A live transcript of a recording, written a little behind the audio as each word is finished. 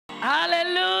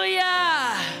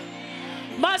Hallelujah.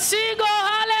 MASVINGO,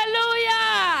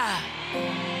 hallelujah.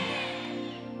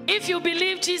 If you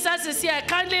believe Jesus is here,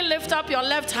 kindly lift up your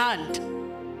left hand.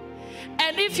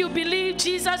 And if you believe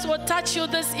Jesus will touch you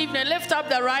this evening, lift up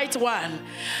the right one.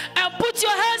 And put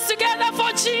your hands together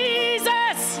for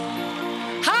Jesus.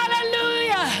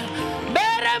 Hallelujah.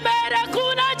 Mere mere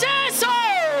kuna Jesu.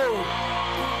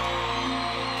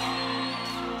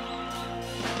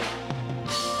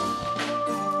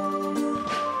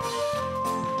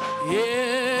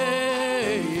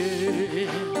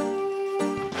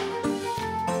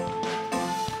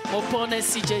 Opone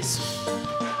si Jesu.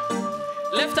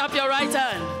 Lift up your right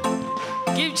hand.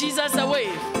 Give Jesus a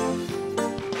wave.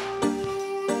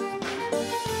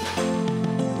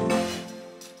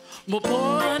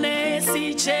 Mupone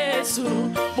si Jesu,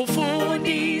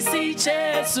 mufundi si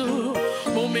Jesu,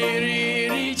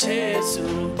 mumiriri Jesu,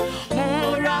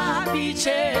 murabi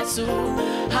Jesu,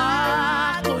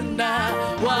 hakuna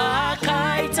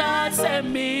wakaita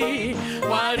semi,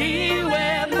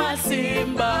 wariwe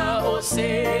masimba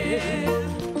ose.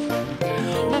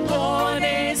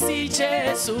 Mupone si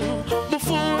Jesu,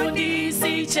 mufundi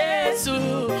si Jesu,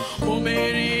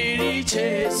 mumiriri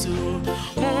Jesu,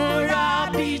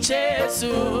 murabi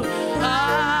Jesu,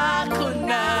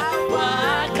 hakuna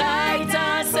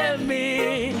wakaita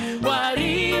semi,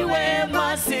 wariwe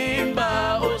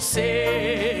masimba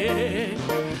ose.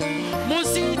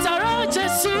 Musitaro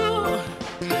Jesu,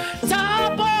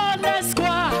 tabone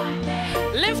squad.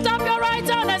 Lift up your right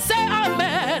hand and say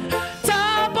amen.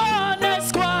 Tabone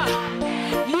squad.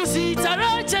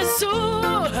 Musitaro Jesu,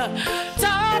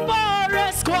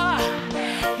 tabone squad.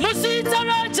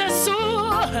 Musitaro Jesu,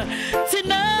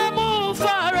 tinemu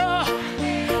faro.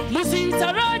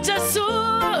 Musitaro Jesu,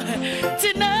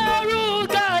 tineru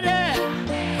gare.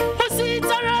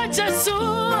 Musitaro Jesu,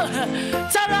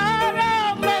 tarara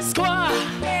meskwa.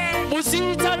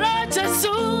 Musitaro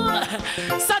Jesu,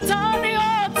 satani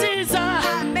otiza.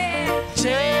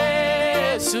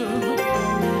 Jesu,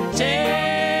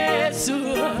 Jesu,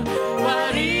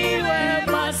 wariwe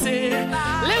masi.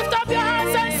 Lift up your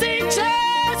hands and sing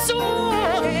Jesu.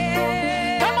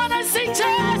 Come on and sing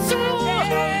Jesu.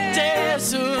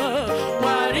 Jesu,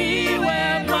 wariwe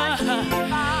ma.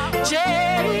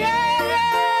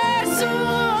 Jesu,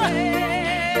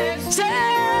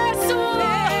 Jesu,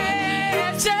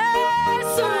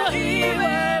 Jesu,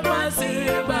 wariwe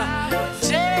masiba.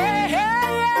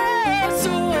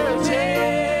 Jesu,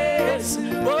 Jesu,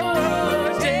 oh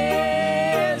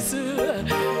Jesu,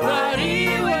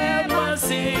 wariwe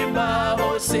masiba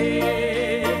ose.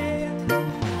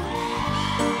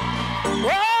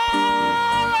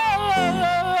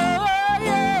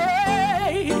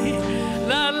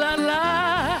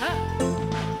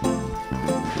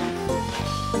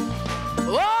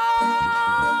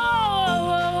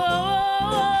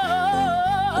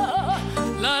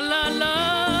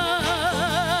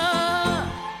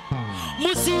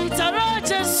 Musitaro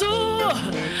Jesu,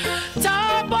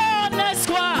 tabone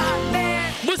squad.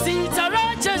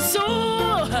 Musitaro Jesu,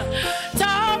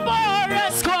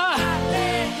 tabone squad.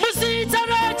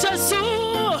 Musitaro Jesu,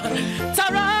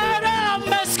 tarara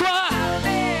meskwa.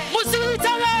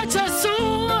 Musitaro Jesu,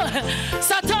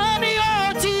 satani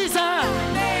otiza.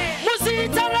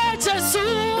 Musitaro Jesu,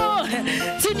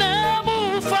 tinemu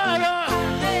faro.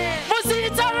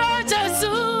 Musitaro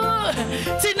Jesu,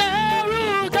 tineru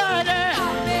gare.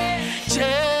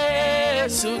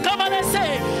 Come on and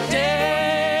say,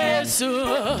 Jesu,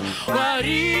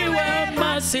 wariwe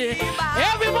masi.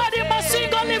 Everybody must sing,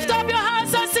 go lift up your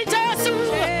hands and sing Jesu.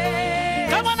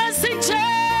 Come on and sing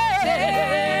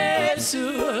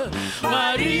Jesu,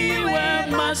 wariwe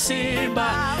masi.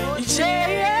 Jesu,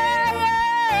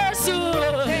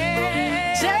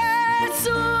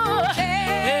 Jesu,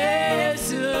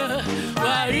 Jesu,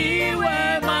 wariwe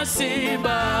masi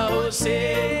ba ose.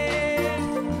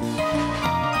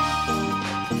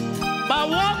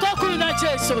 Wako kuna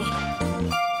Jesu.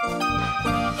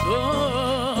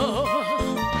 Oh.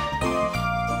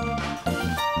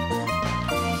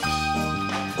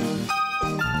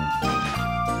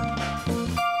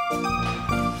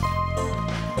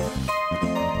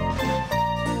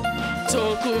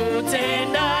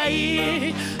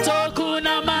 Tokutendai,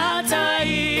 tokuna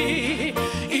matai,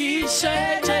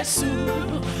 ishe Jesu.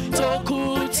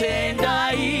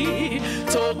 Tokutendai,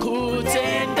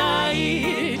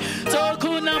 tokutendai,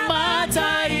 tokuna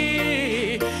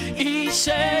matai,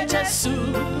 ishe Jesu.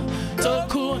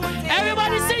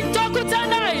 Everybody sing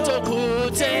tokutendai,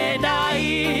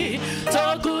 tokutendai,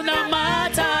 tokuna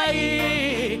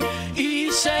matai,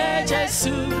 ishe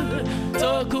Jesu.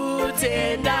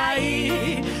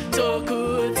 Tokutendai,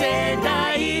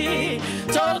 tokutendai,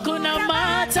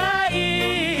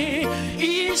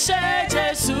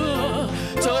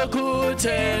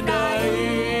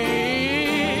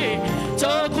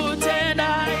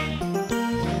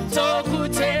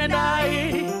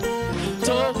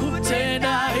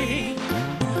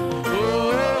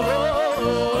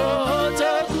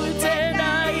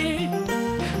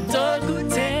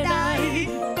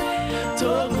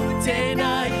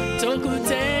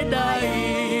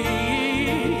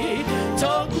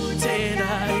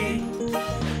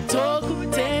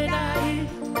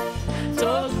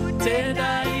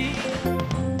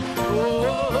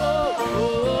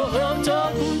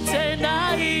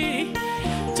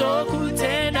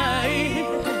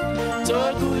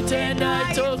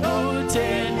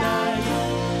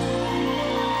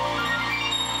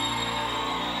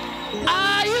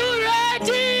 Are you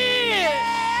ready?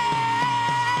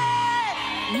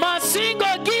 MASVINGO,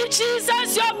 give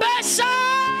Jesus your best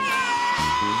shot.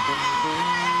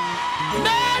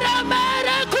 Mere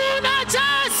mere kuna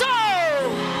Jesu.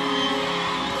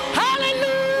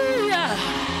 Hallelujah.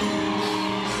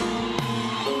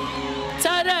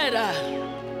 Tarera.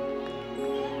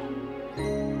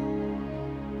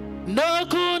 No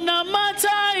kuna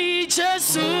matai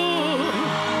Jesu.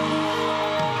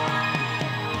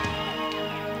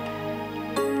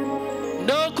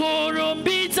 No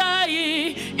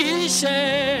kurumbitai ishe.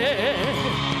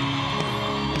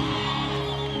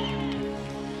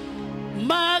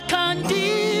 Makandi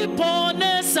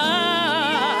ponesa.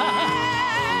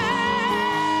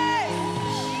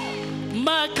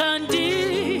 Makandi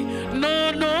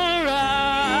nonora.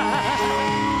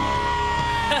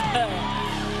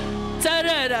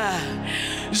 Tarera.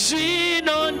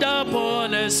 Jinonda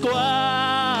ponesqua.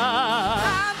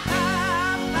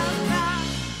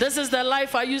 This is the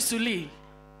life I used to live.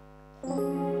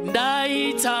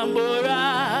 Nai tambora,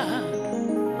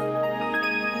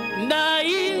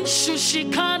 nai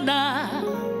shushikana,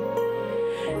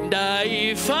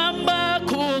 nai famba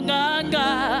kunganga,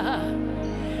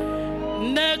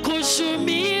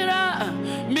 nekushumira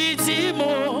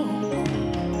mitimo,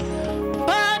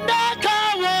 bandaka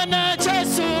wana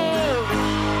Jesu.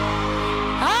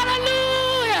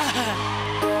 Hallelujah.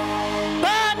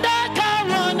 Bandaka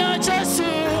wana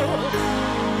Jesu.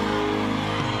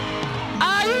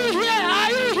 Are you here?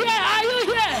 Are you here? Are you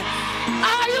here?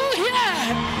 Are you here?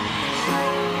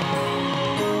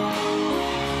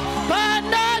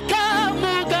 Bandaka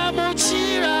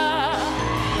mugamuchira.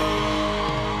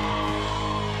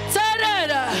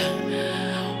 Tarera.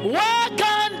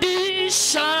 Wakandi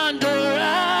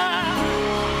shandora.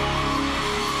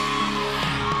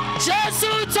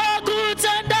 Jesu toku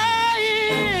tendai.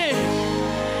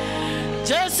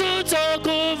 Jesu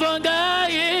toku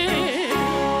vangai.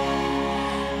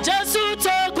 Jesu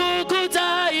toku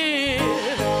kutai.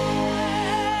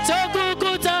 Toku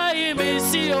kutai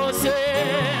misiose.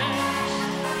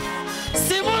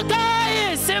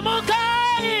 Simukai,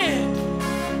 simukai.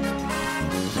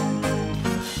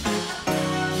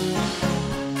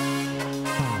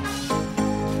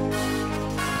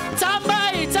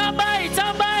 Tambai, tambai,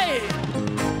 tambai.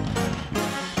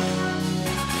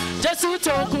 Jesu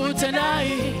toku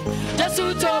tenai.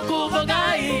 Jesu toku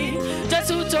vangai.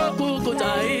 Jesu toku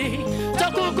kutai.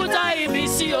 Toku kutai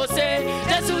misiose.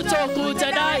 Jesu toku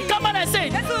tenai. Come on and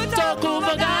sing. Toku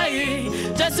vangai.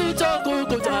 Jesu toku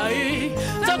kutai.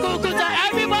 Toku kutai.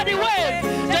 Everybody wave.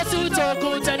 Jesu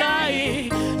toku tenai.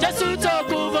 Jesu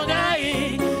toku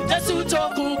vangai. Jesu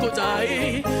toku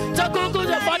kutai. Toku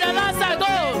kutai. For the last time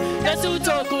go. Jesu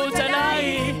toku tenai.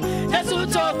 Jesu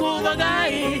toku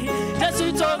vangai.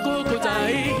 Jesu toku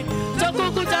kutai. Toku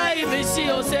kutai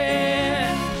misiose.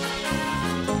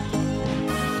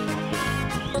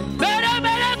 Mere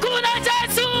mere kuna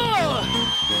Jesu.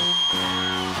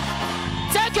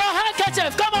 Take your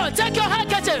handkerchief. Come on, take your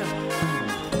handkerchief.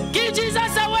 Give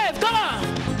Jesus a wave. Come on.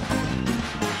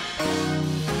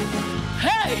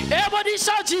 Hey, everybody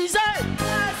shout Jesus.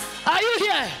 Are you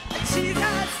here?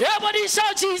 Everybody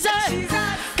shout Jesus.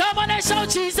 Come on and shout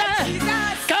Jesus.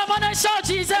 Come on and shout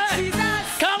Jesus.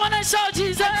 Come on and shout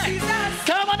Jesus.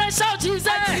 Come on and shout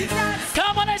Jesus.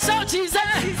 Come on and shout Jesus.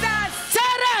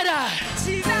 Terera.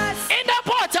 In the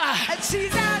portal.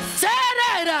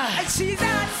 Terera.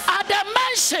 At the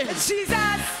mention.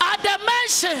 At the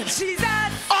mention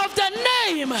of the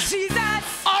name.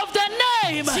 Of the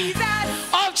name.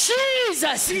 Of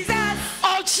Jesus.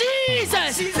 Of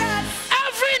Jesus.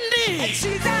 Every knee.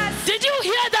 Did you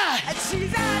hear that?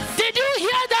 Did you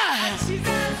hear that?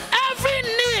 Every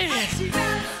knee.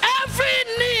 Every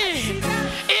knee.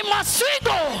 In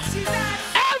MASVINGO.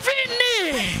 Every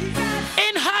knee.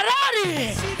 In Harare.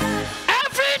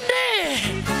 Every knee.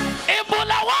 In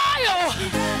Bulawayo.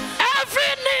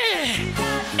 Every knee.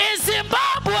 In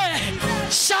Zimbabwe.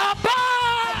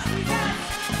 Shabbat.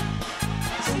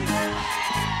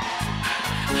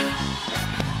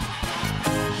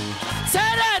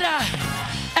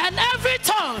 every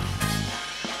tongue,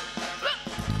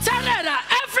 tell her that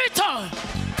every tongue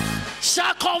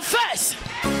shall confess,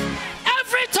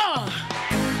 every tongue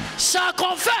shall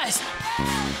confess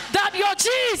that your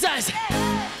Jesus,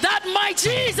 that my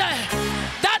Jesus,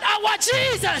 that our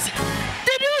Jesus,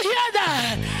 did you hear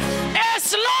that?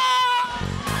 Is Lord.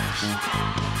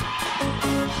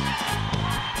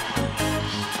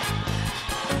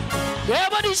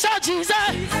 Everybody shout Jesus.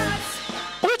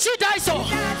 Uchi daiso.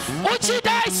 Uchi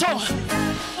daiso.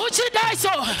 Uchi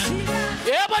daiso.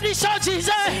 Everybody shout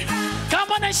Jesus.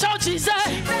 Come on and shout Jesus.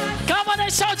 Come on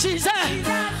and shout Jesus.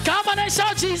 Come on and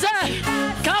shout Jesus.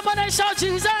 Come on and shout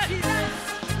Jesus.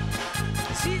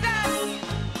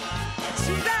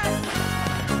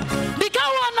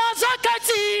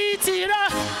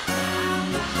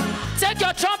 Take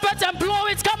your trumpet and blow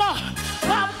it. Come on.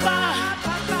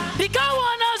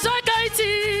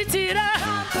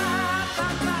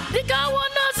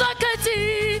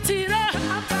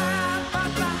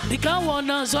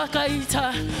 Nikawana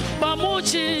zwakaita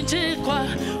bamuchinjikwa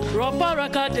ropa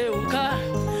rakadeuka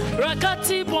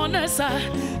rakati bonesa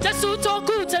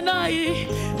tesutoku tenai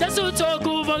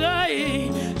tesutoku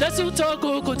vagai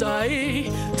tesutoku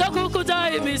kudai toku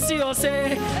kudai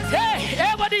misiose. Hey,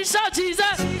 everybody shout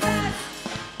Jesus.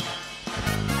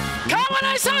 Come on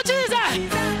and shout Jesus.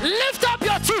 Lift up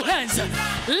your two hands.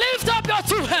 Lift up your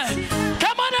two hands.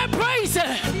 Come on and praise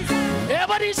Him.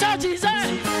 Everybody shout Jesus.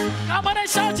 Come on and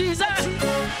shout Jesus.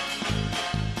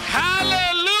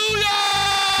 Hallelujah.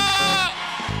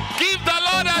 Give the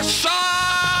Lord a shout.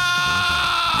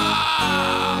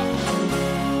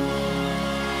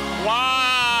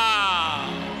 Wow.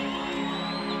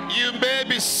 You may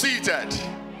be seated.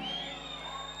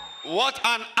 What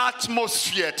an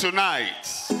atmosphere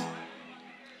tonight.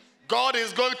 God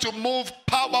is going to move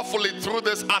powerfully through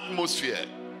this atmosphere.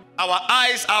 Our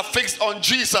eyes are fixed on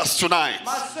Jesus tonight.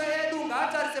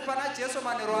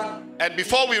 And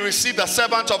before we receive the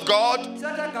servant of God,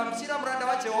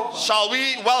 shall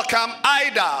we welcome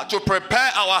Ida to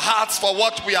prepare our hearts for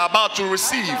what we are about to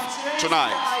receive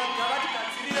tonight?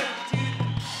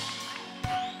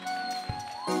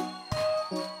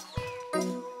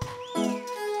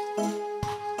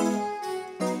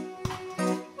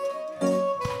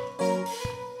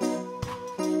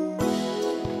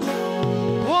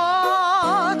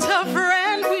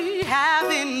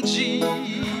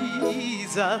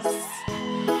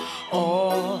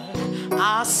 All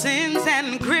our sins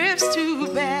and griefs to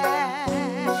bear.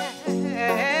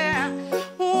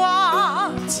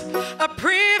 What a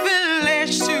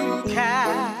privilege to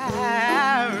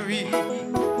carry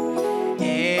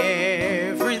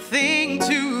everything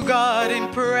to God in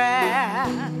prayer.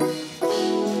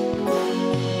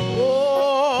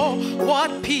 Oh,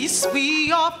 what peace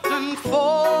we often forfeit,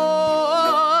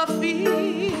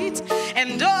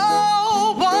 and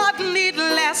oh, what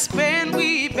needless pain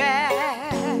we bear.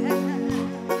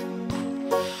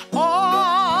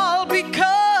 All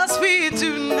because we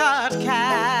do not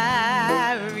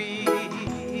carry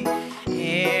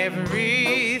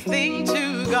everything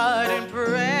to God in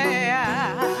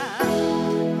prayer.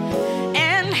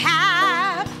 And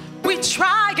have we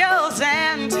trials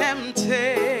and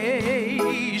temptation?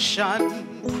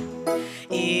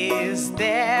 Is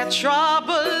there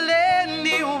trouble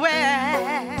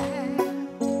anywhere?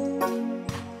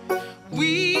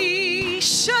 We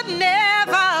should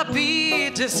never be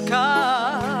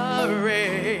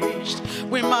discouraged.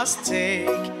 We must take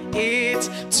it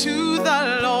to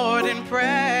the Lord in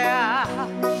prayer.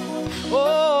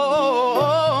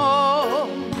 Oh,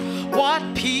 what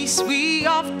peace we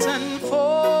often forfeit,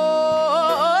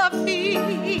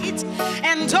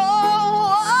 and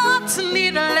oh, what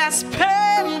needless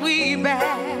pain we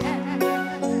bear.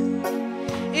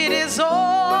 It is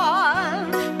all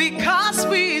because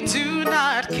we do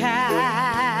not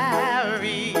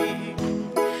carry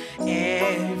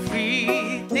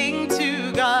everything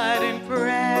to God in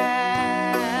prayer.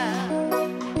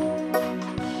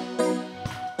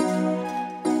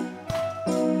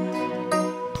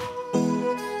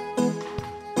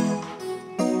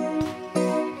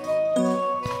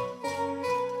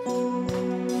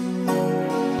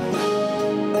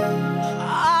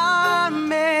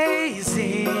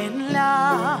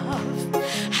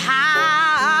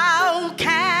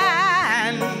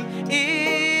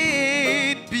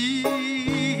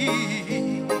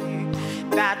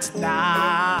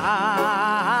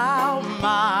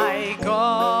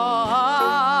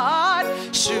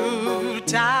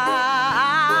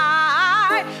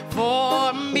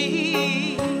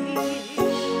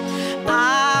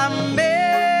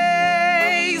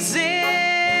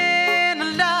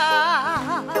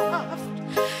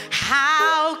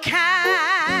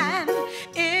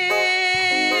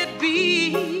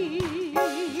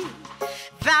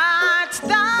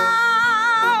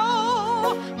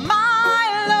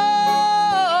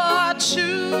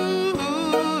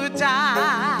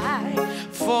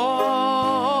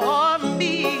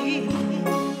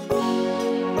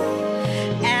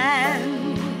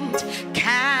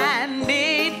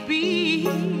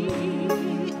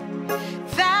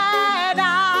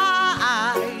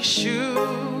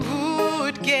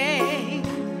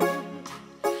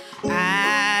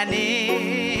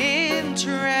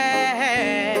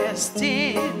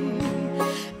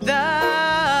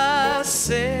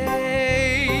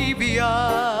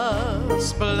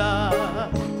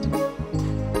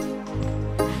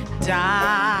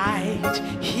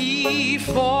 He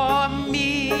for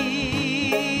me,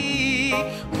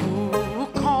 who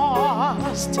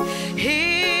caused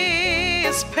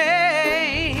his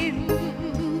pain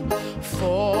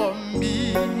for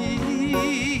me,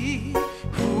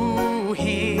 who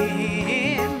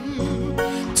him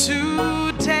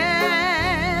to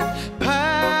death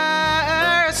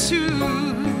pursued.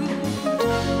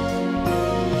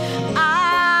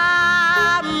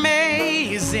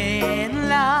 Amazing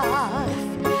love,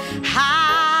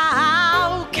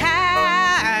 how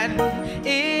can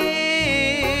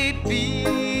it be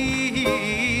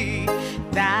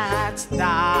that thou,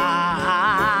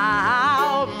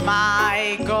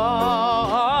 my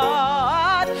God,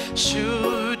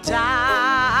 should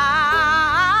die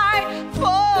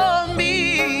for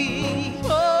me?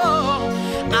 Oh,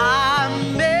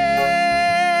 amazing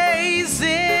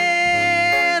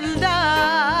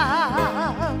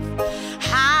love,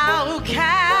 how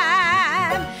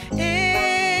can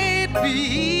it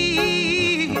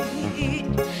be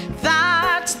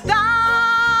that thou,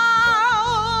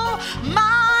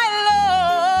 my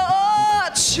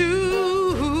Lord,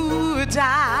 should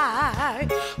die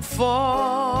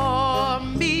for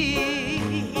me?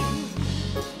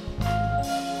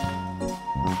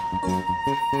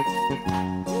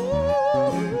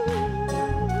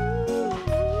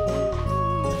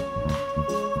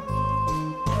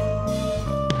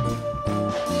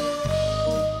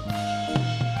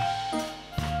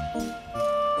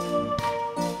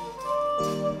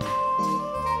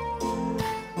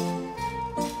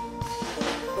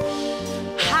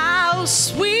 How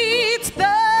sweet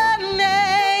the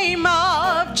name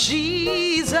of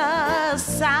Jesus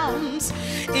sounds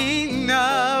in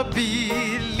a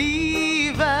believer's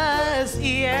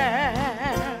ear.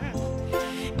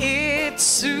 It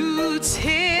soothes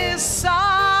his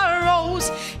sorrows,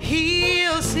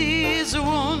 heals his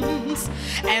wounds,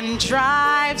 and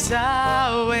drives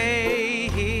away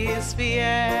his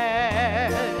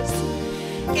fears.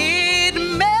 It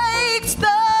makes the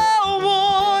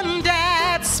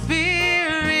wounded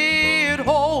spirit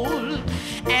whole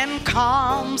and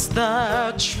calms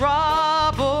the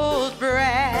troubled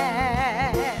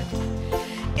breast.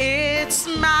 It's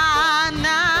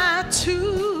manna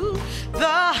to the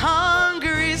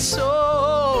hungry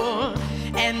soul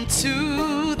and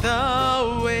to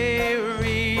the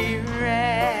weary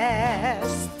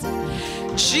rest.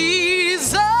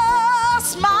 Jesus,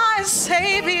 my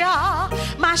Savior,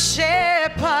 my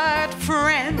shepherd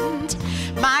friend,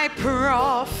 my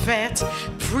prophet,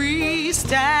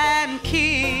 priest and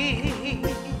king,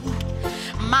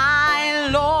 my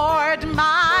Lord,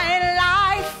 my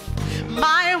life,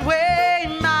 my way,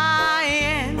 my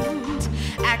end,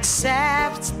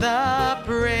 accept the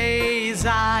praise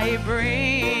I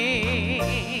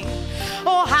bring.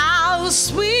 Oh, how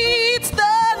sweet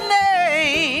the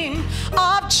name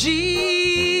of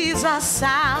Jesus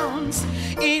sounds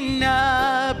in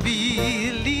a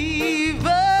believer's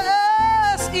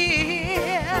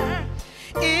ear.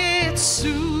 It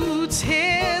soothes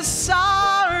his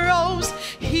sorrows,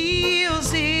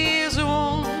 heals his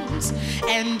wounds,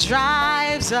 and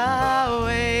drives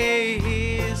away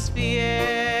his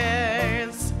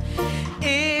fears.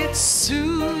 It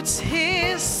soothes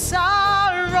his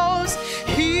sorrows,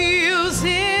 heals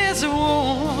his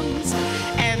wounds,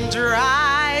 and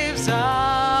drives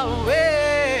away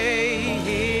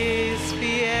his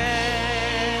fears.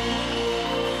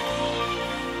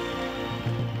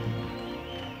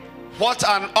 What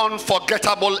an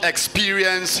unforgettable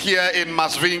experience here in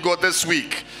MASVINGO this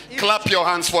week. Clap your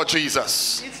hands for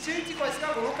Jesus.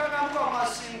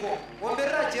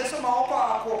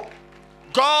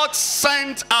 God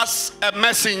sent us a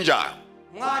messenger.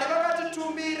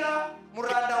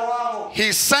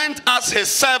 He sent us his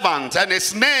servant, and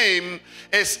his name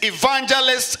is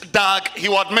Evangelist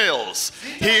Heward-Mills.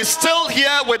 He is still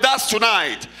here with us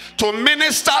tonight to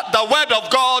minister the word of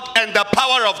God and the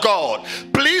power of God.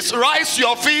 Please rise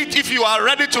your feet if you are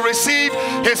ready to receive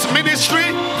his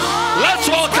ministry. Let's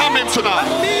welcome him tonight.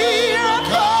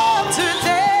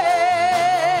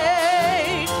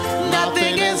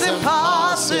 Nothing is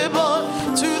impossible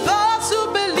to those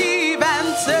who believe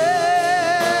and say,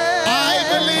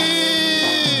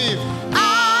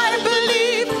 I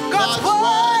believe God's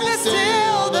word is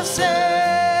still the same.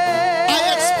 I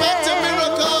expect a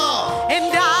miracle.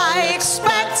 And I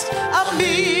expect a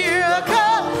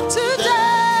miracle today.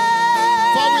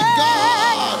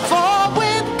 For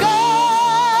with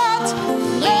God,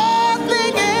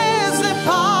 nothing is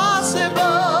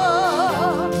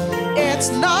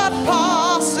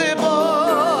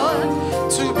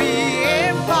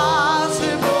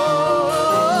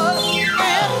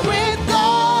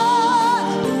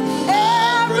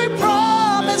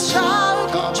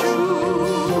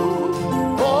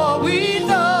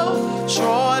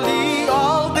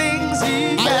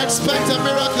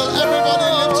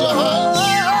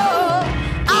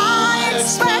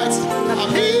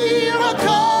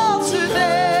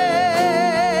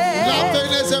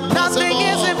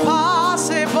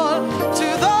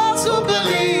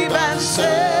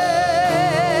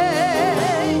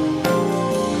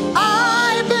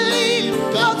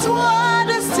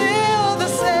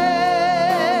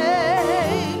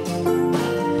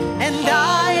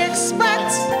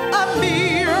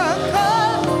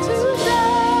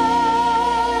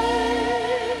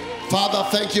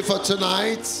Thank you for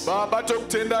tonight.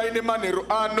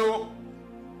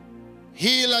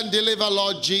 Heal and deliver,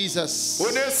 Lord Jesus,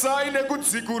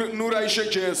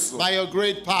 by your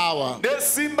great power.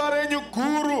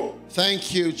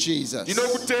 Thank you, Jesus.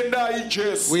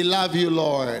 We love you,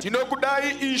 Lord.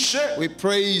 We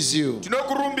praise you.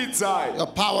 Your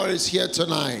power is here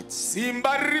tonight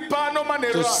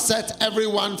to set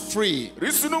everyone free.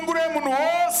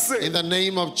 In the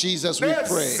name of Jesus we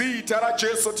pray.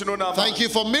 Thank you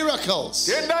for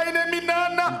miracles,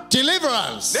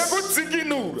 deliverance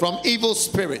from evil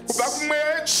spirits.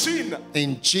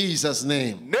 In Jesus'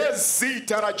 name.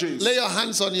 Lay your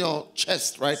hands on your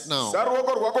chest right now.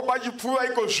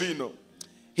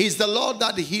 He's the Lord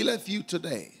that healeth you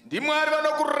today.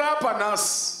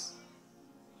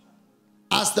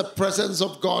 As the presence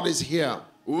of God is here,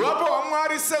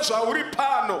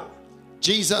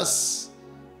 Jesus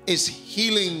is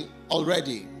healing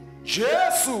already. He's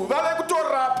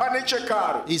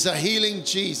a healing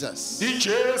Jesus,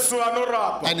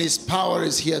 and his power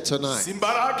is here tonight.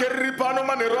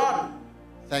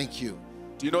 Thank you.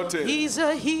 He's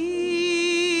a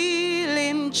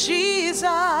healing Jesus,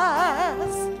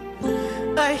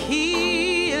 a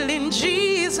healing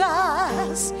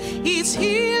Jesus. He's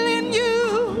healing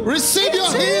you. Receive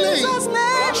your healing. Jesus' name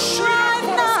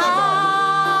right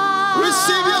now.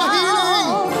 Receive your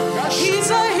healing. He's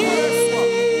a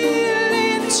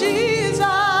healing Jesus. A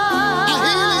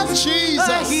healing Jesus.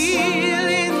 A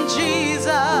healing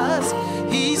Jesus.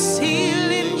 He's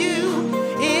healing you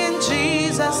in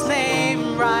Jesus'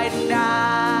 name right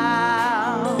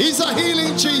now. He's a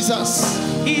healing Jesus.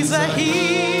 He's a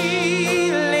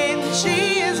healing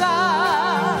Jesus.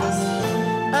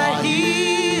 A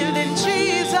healing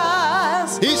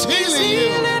Jesus. He's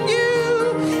healing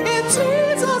you. In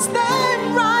Jesus'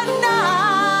 name right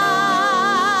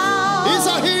now. He's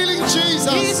a healing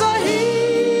Jesus. He's a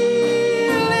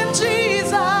healing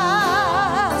Jesus.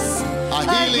 A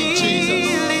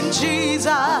healing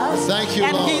Jesus. Thank you,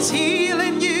 and Lord. he's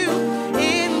healing you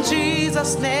in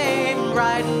Jesus' name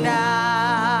right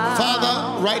now.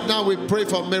 Father, right now we pray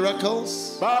for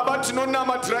miracles.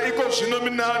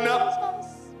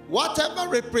 Whatever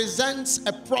represents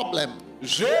a problem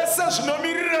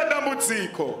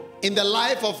in the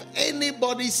life of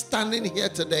anybody standing here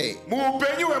today,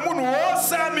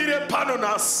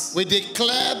 we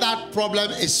declare that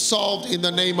problem is solved in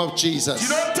the name of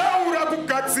Jesus.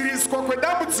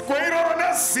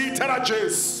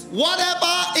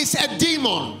 Whatever is a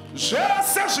demon,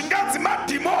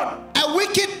 a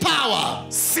wicked power,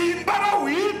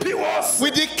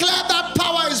 we declare that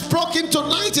power is broken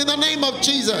tonight in the name of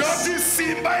Jesus.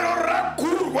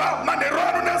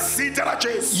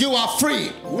 You are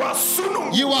free.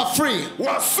 You are free.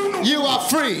 You are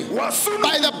free.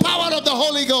 By the power of the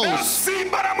Holy Ghost,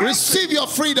 receive your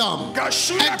freedom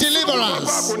and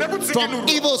deliverance from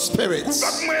evil spirits.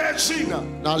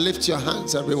 Now lift your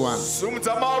hands, everyone.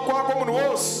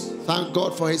 Thank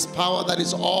God for his power that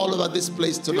is all over this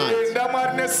place tonight.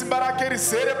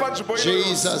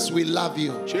 Jesus, we love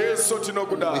you. We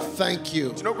thank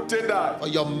you for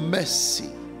your mercy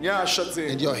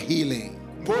and your healing.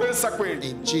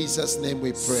 In Jesus' name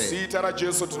we pray.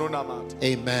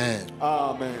 Amen.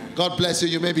 Amen. God bless you.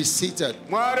 You may be seated.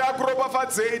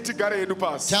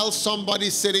 Tell somebody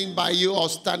sitting by you or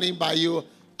standing by you,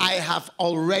 I have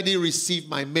already received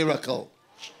my miracle.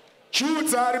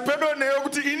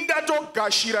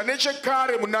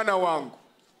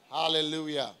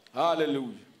 Hallelujah.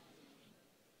 Hallelujah.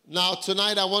 Now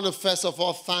tonight I want to first of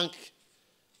all thank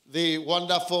the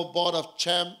wonderful board of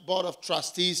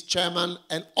trustees, chairman,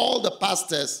 and all the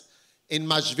pastors in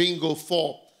MASVINGO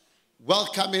for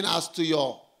welcoming us to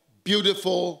your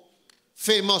beautiful,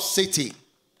 famous city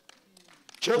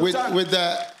with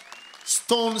the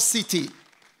stone city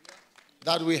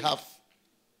that we have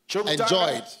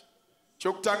enjoyed.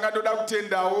 Chokutanga ndoda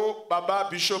kutendawo baba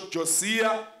Bishop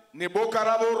Josiah neboka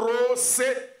ravo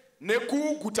rose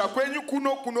nekuguta kwenyu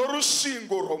kuno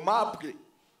rushingo romabwe.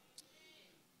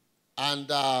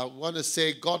 And I want to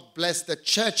say God bless the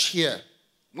church here.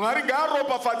 Mwari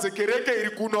ngaropafadze kereke iri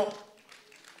kuno.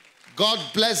 God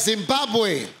bless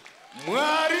Zimbabwe.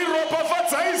 Mwari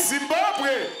ropafadzai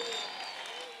Zimbabwe.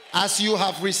 As you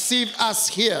have received us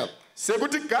here,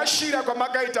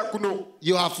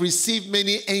 you have received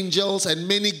many angels and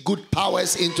many good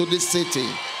powers into this city.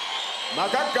 A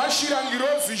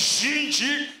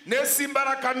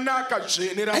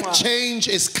change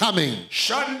is coming,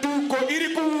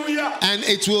 and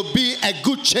it will be a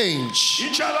good change.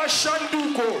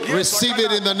 Receive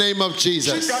it in the name of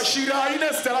Jesus.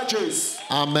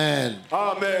 Amen.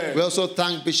 Amen. We also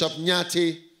thank Bishop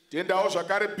Nyati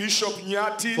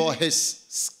for his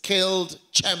skilled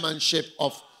chairmanship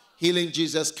of Healing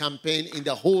Jesus campaign in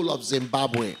the whole of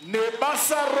Zimbabwe.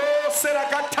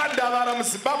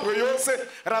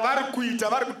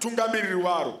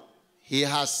 He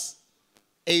has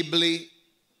ably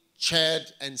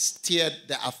chaired and steered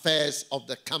the affairs of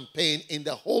the campaign in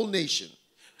the whole nation.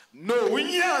 And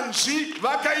we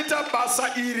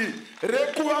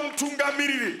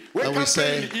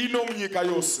say,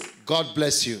 God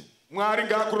bless you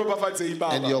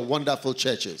and your wonderful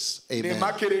churches. Amen.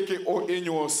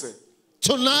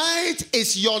 Tonight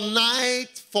is your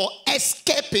night for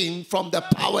escaping from the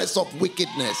powers of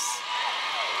wickedness.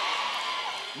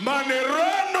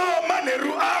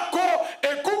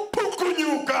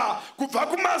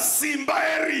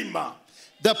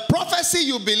 The prophecy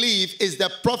you believe is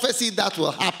the prophecy that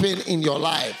will happen in your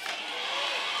life.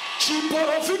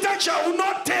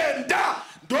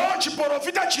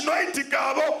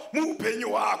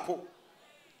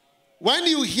 When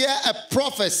you hear a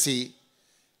prophecy,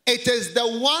 it is the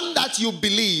one that you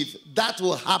believe that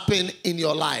will happen in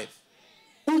your life.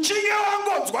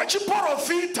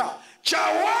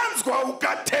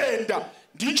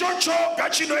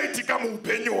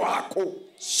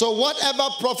 So whatever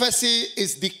prophecy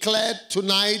is declared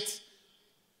tonight,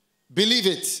 believe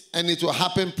it, and it will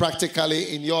happen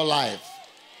practically in your life.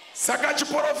 Today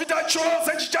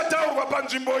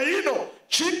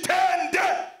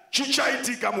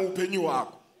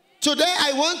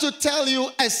I want to tell you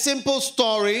a simple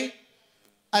story,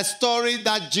 a story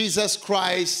that Jesus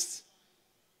Christ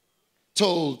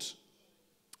told.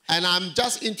 And I'm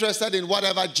just interested in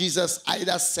whatever Jesus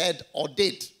either said or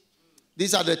did.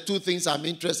 These are the two things I'm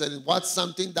interested in. What's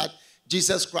something that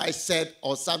Jesus Christ said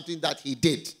or something that he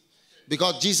did?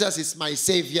 Because Jesus is my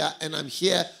Savior and I'm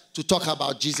here to talk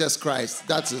about Jesus Christ.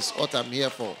 That is what I'm here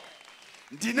for.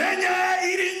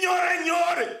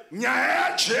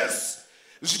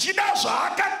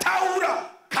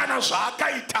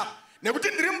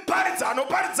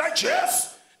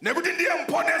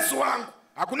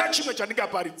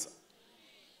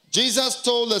 Jesus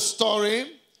told a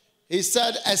story. He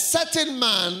said a certain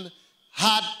man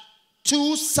had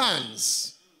 2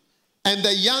 sons, and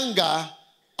the younger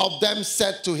of them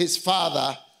said to his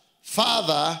father,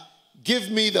 "Father, give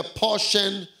me the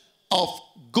portion of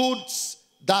goods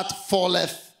that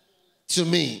falleth to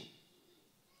me."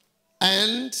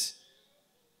 And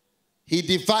he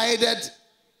divided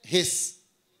his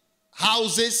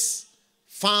houses,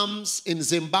 farms in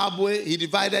Zimbabwe, he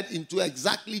divided into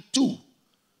exactly 2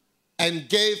 and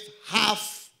gave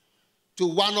half to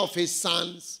one of his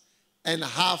sons and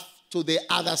half to the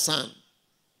other son.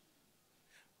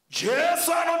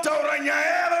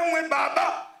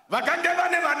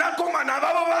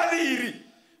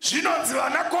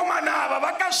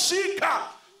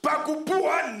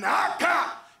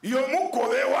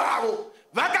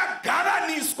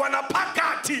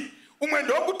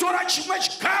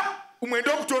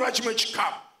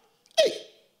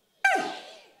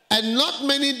 And not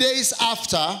many days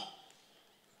after,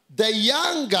 the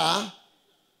younger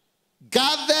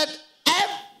gathered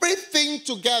everything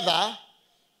together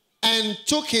and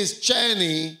took his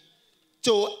journey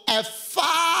to a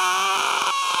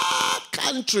far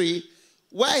country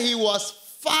where he was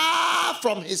far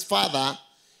from his father,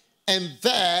 and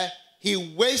there he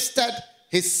wasted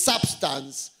his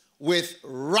substance with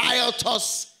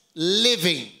riotous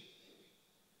living.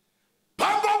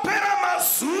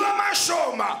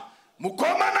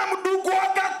 Mukomana mudugu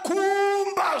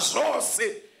wakakumba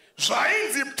zose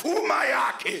zvainzi pfuma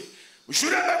yake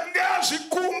mushure mekunge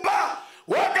azvikumba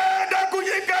wakaenda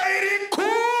kunyika iri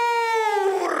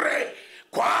kure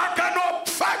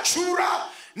kwaakanopfachura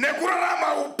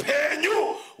nekurarama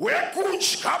upenyu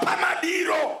hwekudya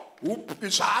pamadiro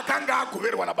zvaakanga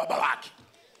agoverwa nababa vake.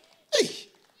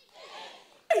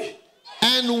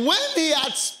 And when he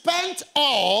had spent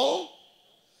all,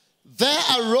 there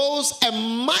arose a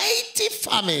mighty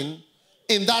famine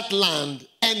in that land,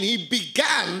 and he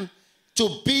began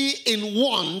to be in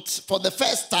want for the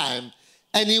first time.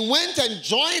 And he went and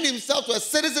joined himself to a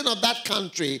citizen of that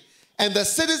country, and the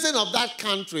citizen of that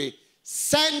country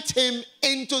sent him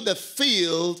into the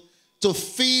field to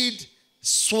feed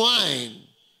swine.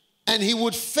 And he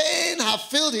would fain have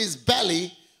filled his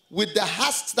belly with the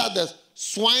husks that the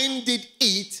swine did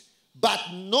eat, but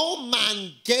no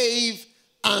man gave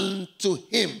unto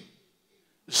him.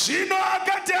 Zvino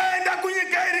akataenda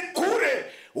kunyika iri kure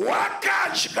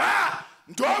wakadya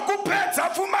ndokupedza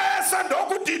pfuma yese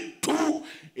ndokuti tu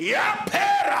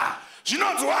yapera.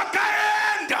 Zvinonzi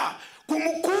wakaenda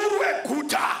kumukuru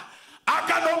weguta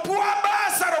akanopuwa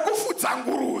basa rokufudza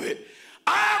nguruve.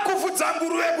 akuvhudza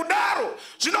nguruve kudaro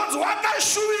zvinonzi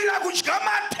wakashuvira kudya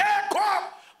mateko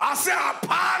asi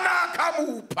hapana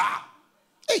akamupa.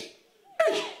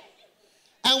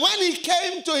 And when he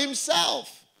came to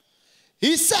himself,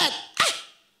 he said,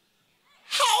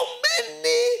 how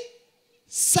many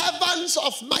servants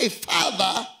of my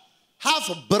father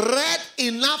have bread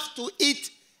enough to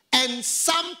eat and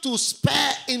some to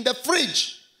spare in the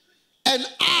fridge, and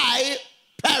I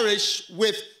perish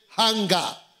with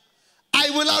hunger? I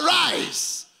will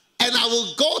arise and I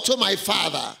will go to my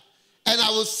father, and I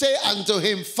will say unto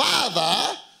him,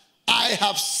 Father, I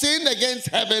have sinned against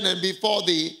heaven and before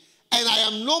thee, and I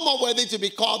am no more worthy to be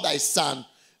called thy son.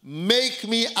 Make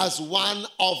me as one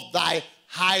of thy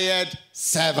hired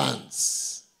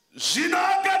servants. Zvino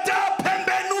akati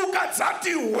apembenuka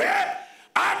dzati hwe,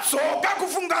 adzoka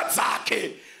kufunga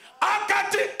dzake.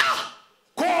 Akati,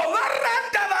 ko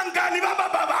varanda vangani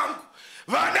vababa vangu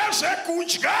vane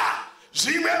zvekudya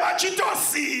zvimwe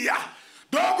vachitosiya,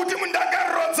 ndokuti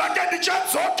mundangariro dzake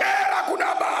ndichadzokera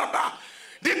kuna baba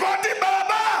ndikoti,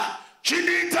 baba,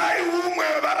 chindiitai umwe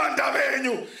wevaranda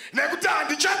venyu nekuti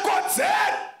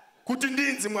handichakodzeri kuti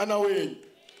ndinzi mwana wenyu.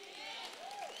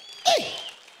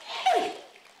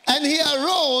 And he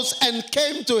arose and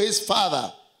came to his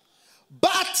father.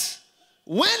 But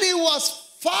when he was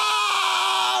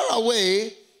far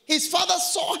away, his father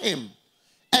saw him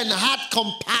and had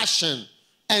compassion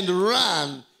and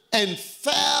ran and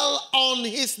fell on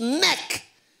his neck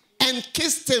and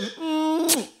kissed him.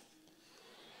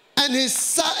 And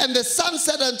the son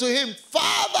said unto him,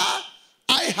 Father,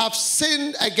 I have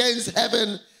sinned against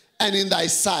heaven and in thy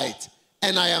sight,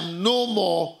 and I am no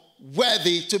more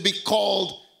worthy to be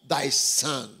called thy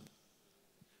son.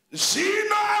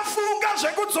 Zvino afunga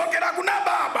zvekudzokera kuna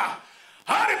baba.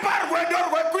 Hari parwendo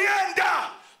rwekuenda.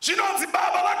 Zvinonzi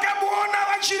baba vakamuona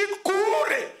vachiri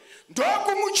kure,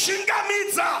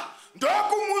 ndokumuchingamidza,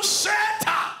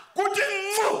 ndokumusveta kuti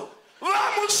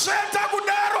vamusveta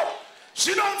kudaro.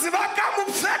 Zvinonzi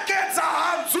vakamupfekedza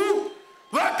hanzu,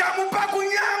 vakamupa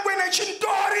kunyangwe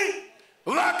nechindori,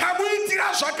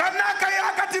 vakamuitira zvakanaka.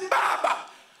 Yakati, baba,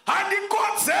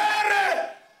 handikodzere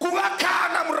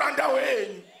kuvakana muranda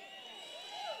wenyu.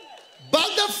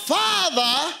 But the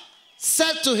father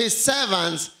said to his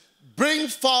servants, bring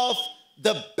forth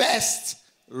the best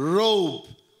robe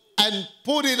and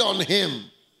put it on him.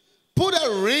 Put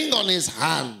a ring on his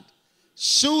hand,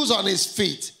 shoes on his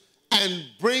feet, and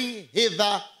bring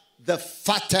hither the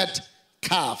fatted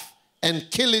calf, and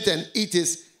kill it and eat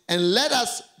it, and let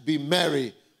us be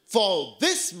merry. For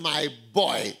this my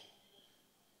boy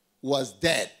was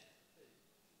dead,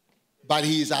 but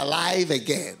he is alive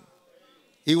again.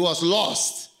 He was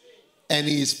lost, and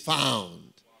he is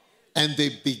found. And they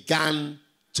began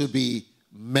to be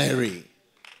merry.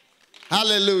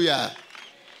 Hallelujah.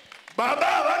 Baba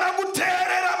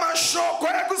vanakuteerera mashoko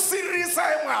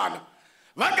ekusirisa emwana.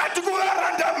 Vakati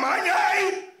kuvaranda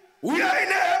mhanyai, uyai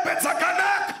nehembe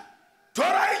dzakanaka,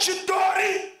 torai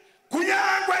chindori,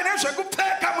 kunyangwe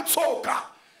nezvekupfeka mutsoka.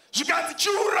 Zvikanzi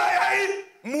chiurayai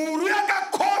mhuru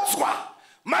yakakotswa.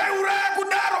 Maiuraya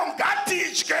kudaro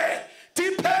ngatidye,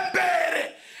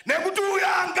 tipembere, nekuti uyo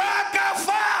anga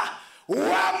akafa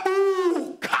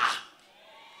wambuka.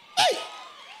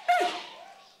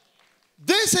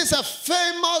 This is a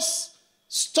famous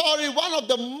story, one of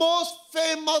the most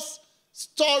famous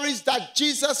stories that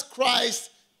Jesus Christ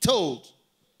told.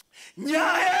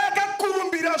 Nyaya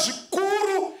yakakurumbira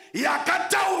zvikuru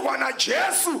yakataurwa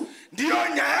naJesu ndiyo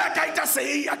nyaya yakaita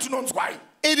sei yatinonzwa.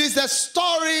 It is a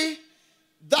story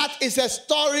that is a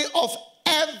story of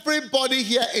everybody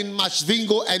here in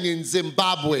MASVINGO and in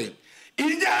Zimbabwe.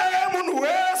 Inyaya munhu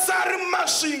wese ari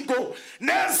muMasvingo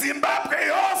neZimbabwe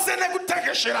yose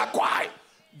nekutekeshera kwayo.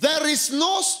 There is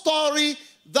no story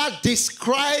that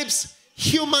describes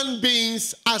human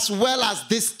beings as well as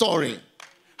this story.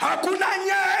 Hakuna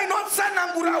nyaya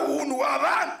inotsanangura hunhu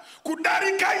hwavanhu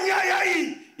kudarika nyaya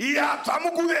iyi yabva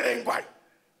mukuverengwa.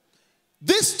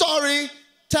 This story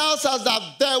tells us that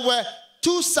there were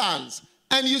two sons,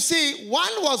 and you see,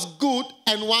 one was good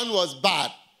and one was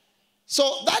bad.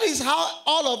 So that is how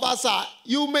all of us are.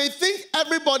 You may think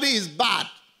everybody is bad,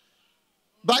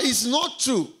 but it's not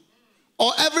true.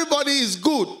 Or everybody is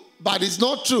good, but it's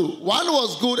not true. One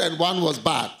was good and one was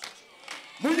bad.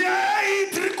 Munyai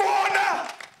trikona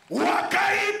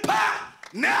wakaipa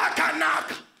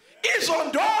neakanaka. Izo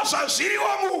ndo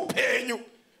zvazviriwo muupenyu.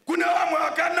 Kuna vamwe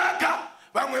vakanaka,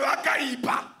 vamwe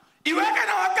vakaipa. Iwe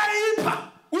kana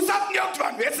wakaipa, usafunge kuti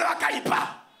vanhu vese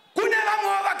vakaipa. Kune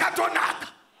vamwe vakatonaka.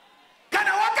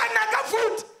 Kana wakanaka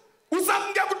futi,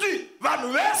 usafunge kuti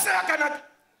vanhu vese vakanaka.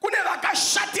 Kune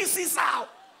vakashatisisawo.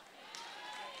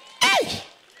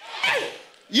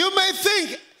 You may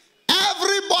think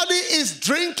everybody is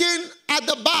drinking at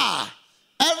the bar.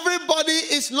 Everybody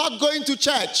is not going to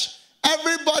church.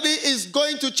 Everybody is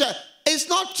going to church. It's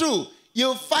not true.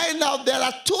 You'll find out there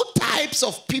are two types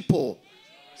of people.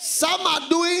 Some are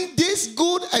doing this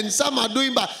good and some are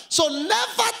doing bad. So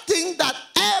never think that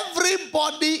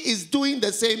everybody is doing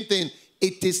the same thing.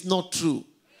 It is not true.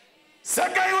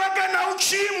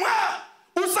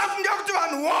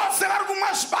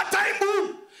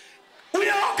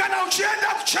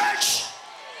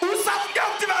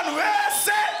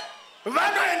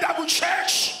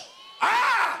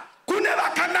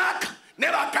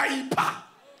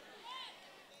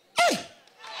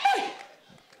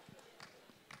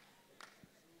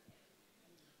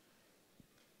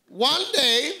 One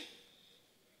day,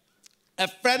 a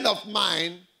friend of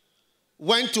mine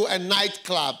went to a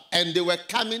nightclub and they were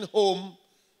coming home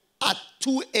at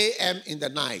 2 a.m. in the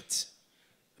night.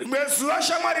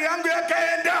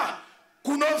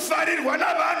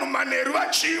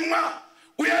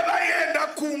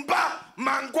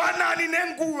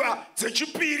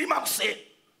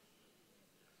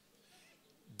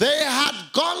 They had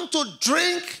gone to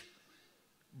drink,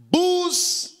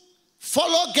 booze,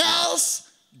 follow girls,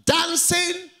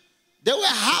 dancing. They were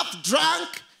half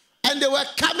drunk and they were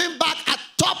coming back at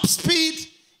top speed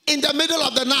in the middle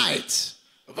of the night.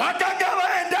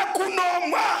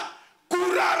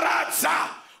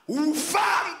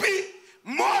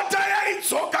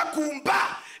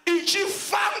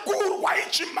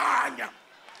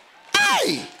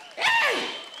 Hey!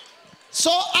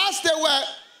 So as they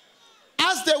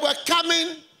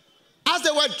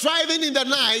were driving in the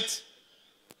night,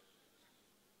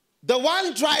 the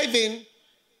one driving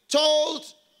told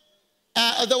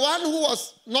the one who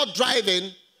was not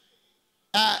driving,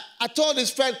 I told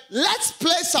his friend, let's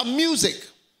play some music.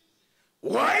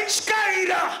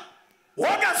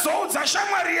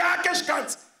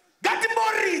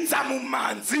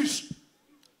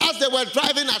 As they were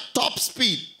driving at top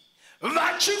speed.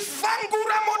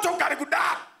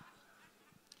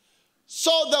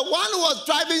 So the one who was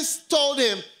driving told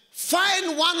him,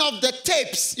 find one of the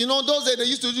tapes. You know, those days they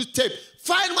used to do tape.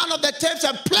 Find one of the tapes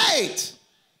and play it.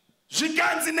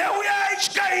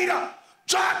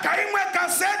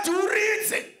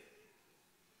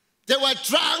 They were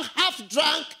drunk, half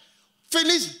drunk,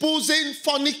 finished boozing,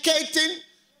 fornicating,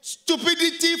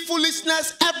 stupidity,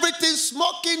 foolishness, everything,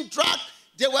 smoking, drug.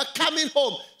 They were coming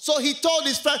home. So he told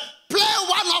his friend, play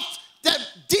one of the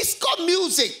disco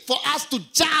music for us to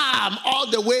jam all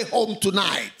the way home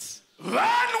tonight.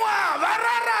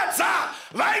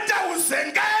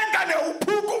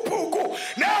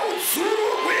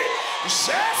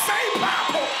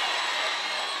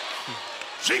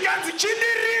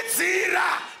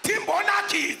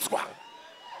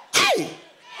 Hey!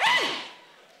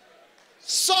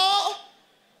 So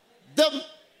the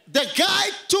guy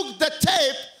took the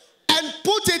tape and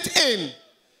put it in.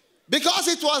 Because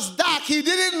it was dark, he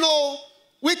didn't know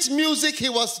which music he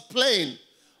was playing.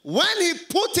 When he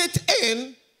put it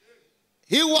in,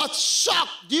 he was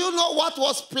shocked. Do you know what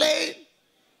was playing?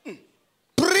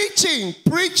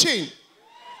 Preaching.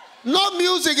 No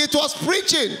music, it was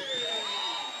preaching.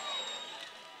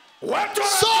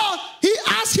 So he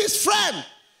asked his friend,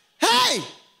 hey,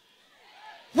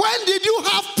 when did you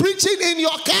have preaching in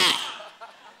your car?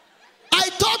 I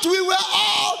thought we were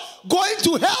all going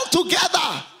to hell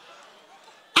together.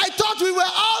 I thought we were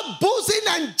all boozing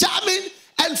and jamming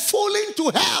and fooling to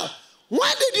hell.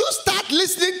 When did you start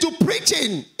listening to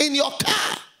preaching in your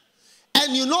car?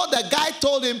 And you know, the guy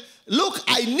told him, look,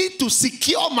 I need to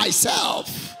secure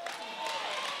myself.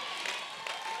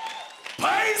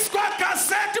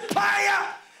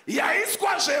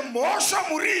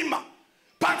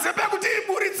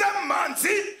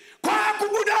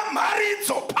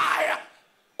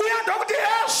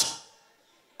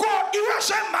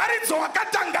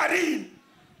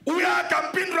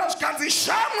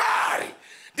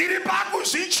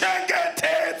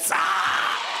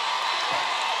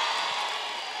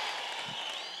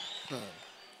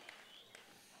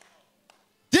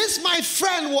 This, my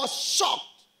friend, was shocked.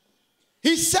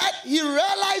 He said he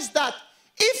realized that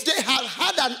if they had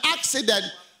had an accident,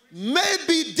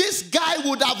 maybe this guy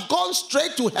would have gone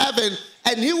straight to heaven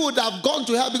and he would have gone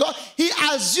to hell, because he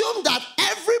assumed that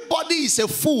everybody is a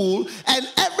fool and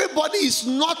everybody is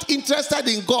not interested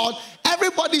in God.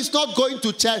 Everybody is not going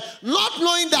to church, not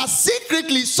knowing that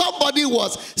secretly somebody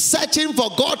was searching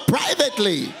for God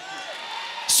privately.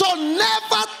 So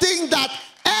never think that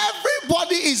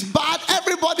everybody is bad,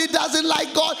 everybody doesn't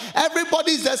like God,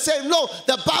 everybody is the same. No,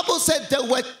 the Bible said there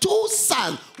were two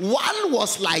sons. One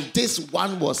was like this,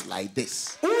 one was like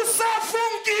this.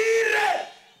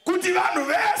 kuti vanhu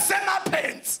vese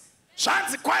mapenzi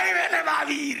zvanzi kwaive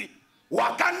nevaviri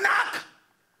wakanaka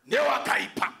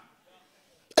newakaipa.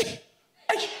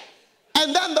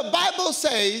 And then the Bible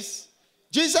says,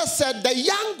 Jesus said, the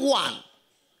young one,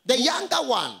 the younger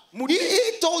one,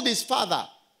 he told his father,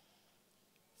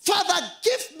 Father,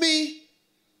 give me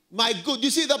my good.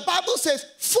 You see, the Bible says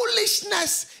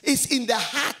foolishness is in the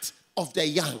heart of the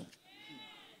young.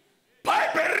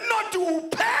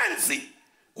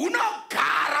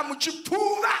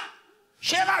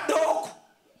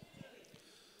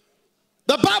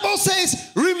 The Bible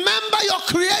says, remember your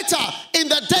Creator in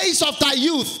the days of thy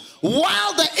youth,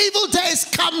 while the evil days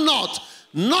come not,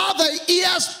 nor the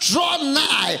years draw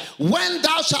nigh, when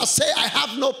thou shalt say, I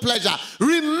have no pleasure.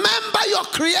 Remember your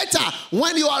Creator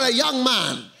when you are a young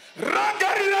man.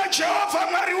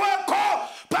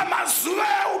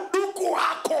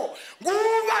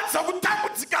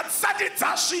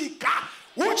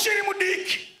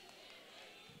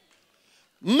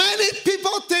 Many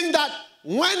people think that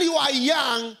when you are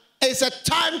young, it's a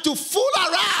time to fool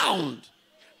around.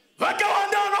 But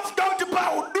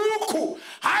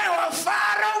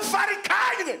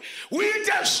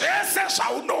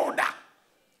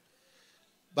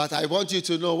I want you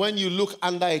to know, when you look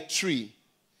under a tree,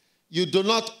 you do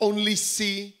not only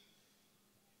see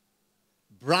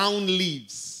brown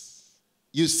leaves.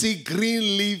 You see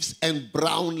green leaves and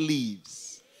brown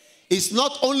leaves. It's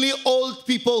not only old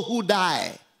people who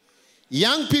die.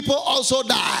 Young people also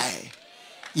die.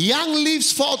 Young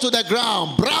leaves fall to the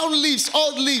ground. Brown leaves,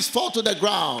 old leaves fall to the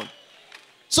ground.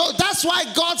 So that's why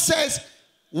God says,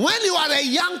 when you are a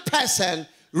young person,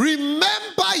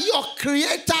 remember your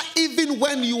Creator even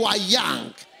when you are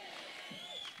young.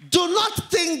 Do not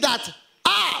think that,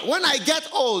 when I get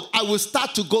old, I will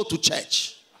start to go to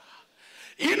church.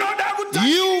 You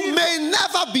may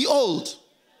never be old.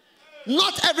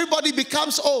 Not everybody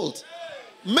becomes old.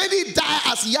 Many die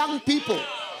as young people.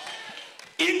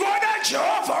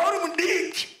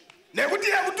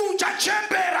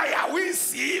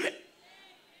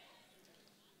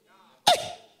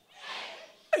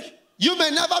 You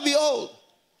may never be old.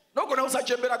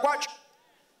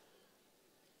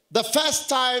 The first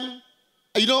time,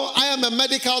 I am a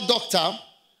medical doctor.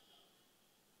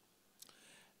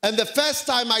 And the first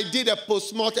time I did a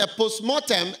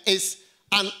postmortem is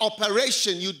an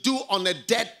operation you do on a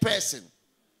dead person.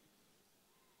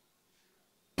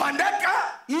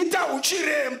 Pandaka ita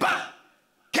uchiremba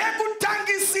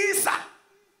kekutangisisa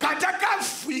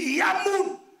katakafuya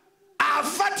munhu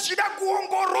afa tichida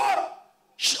kuongorora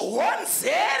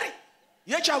honzeri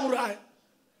yechauraya.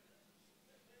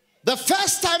 The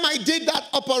first time I did that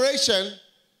operation,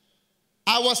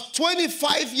 I was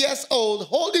 25 years old,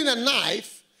 holding a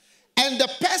knife, and the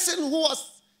person who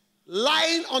was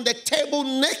lying on the table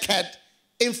naked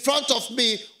in front of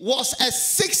me was a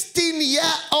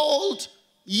 16-year-old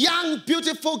young,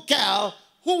 beautiful girl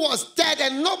who was dead,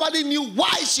 and nobody knew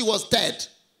why she was dead.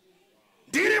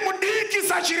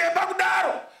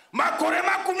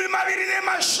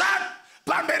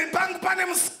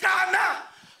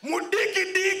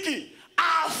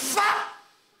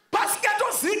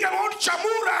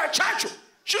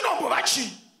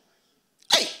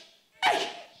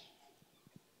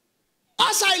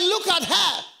 As I look at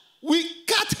her, we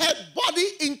cut her body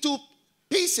into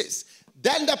pieces.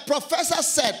 Then the professor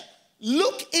said,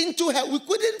 look into her. We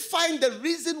couldn't find the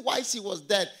reason why she was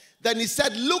dead. Then he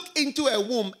said, look into her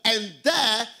womb. And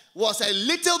there was a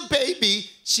little baby.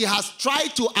 She has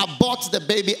tried to abort the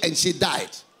baby and she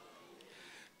died.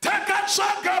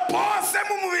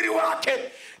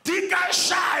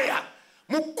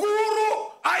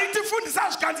 Mukuru aitifundisa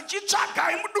zvikanzi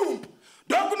chitsvagai mudumbu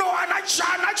ndokunowana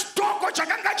chana chitoko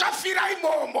chakanga chafira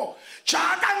imomo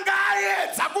chaakanga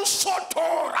aedza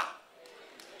kusotora.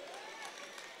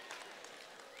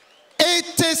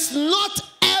 It is not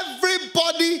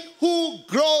everybody who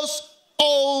grows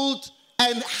old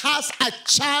and has a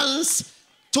chance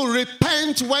to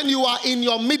repent when you are in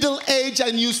your middle age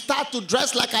and you start to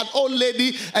dress like an old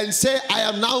lady and say, I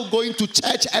am now going to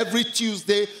church every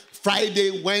Tuesday,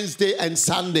 Friday, Wednesday, and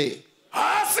Sunday.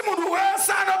 And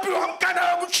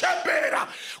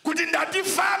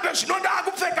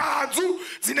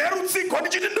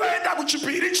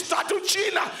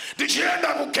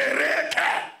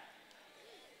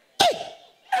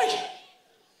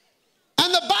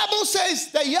the Bible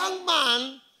says the young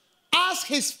man asked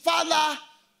his father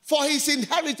for his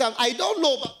inheritance. I don't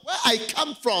know, but where I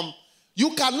come from,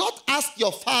 you cannot ask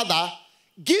your father,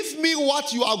 give me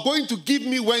what you are going to give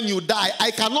me when you die.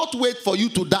 I cannot wait for you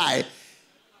to die.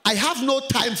 I have no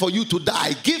time for you to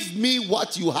die. Give me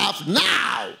what you have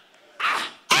now.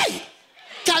 Hey,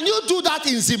 can you do that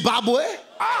in Zimbabwe?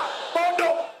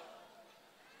 Bodo.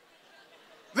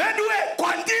 Vedue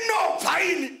kwandino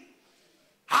faini.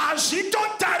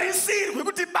 Hazvitotarisirwi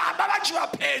kuti baba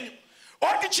vachivapenyu.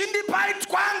 Oti chindipai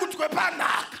twangu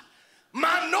twepanhaka.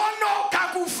 Manono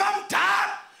kakufa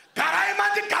mutara. Garai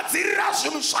mandigadzirira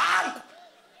zvinhu zvangu.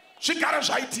 Zvigara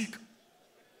zvaitika.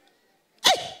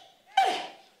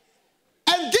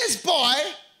 And this boy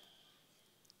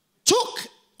took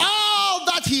all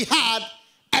that he had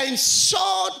and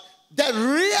showed the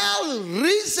real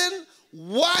reason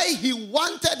why he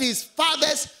wanted his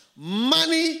father's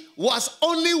money was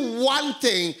only one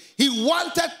thing. He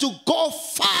wanted to go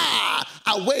far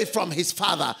away from his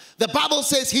father. The Bible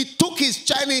says he took his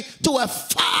journey to a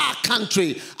far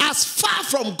country, as far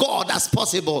from God as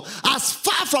possible, as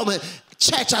far from a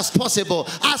church as possible,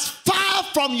 as far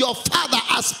from your father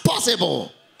as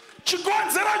possible.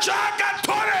 Chikonzero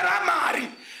chakatorera mari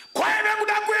kwaive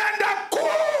kuda kuenda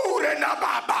kure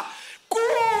nababa,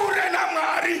 kure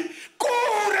namwari,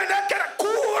 kure nekera,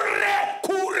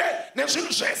 kure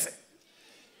nezvinhu zvese.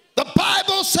 The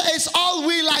Bible says all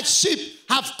we like sheep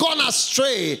have gone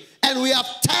astray, and we have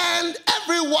turned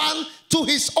everyone to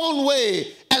his own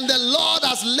way, and the Lord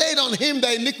has laid on him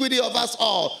the iniquity of us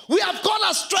all. We have gone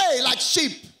astray like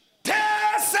sheep.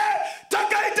 Tese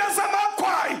takaita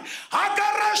samakwai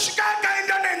akarashika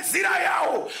akaenda nenzira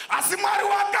yawo, asi Mwari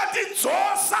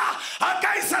wakatidzosa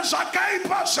akaisa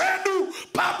zvakaipa zvedu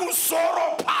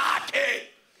pamusoro pake.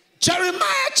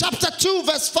 Jeremiah chapter 2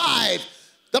 verse 5.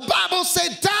 The Bible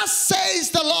said, thus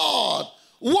says the Lord,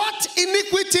 what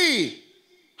iniquity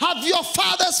have your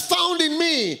fathers found in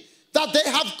me, that they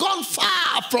have gone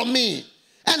far from me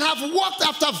and have walked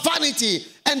after vanity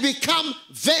and become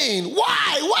vain?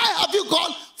 Why have you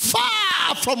gone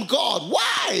far from God?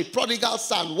 Why, prodigal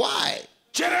son? Why?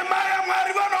 Jeremiah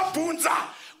Mwari vanobvunza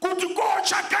kuti ko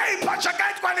chakaipa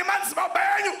chakaitwa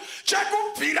nemadzibaba enyu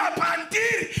chekubvira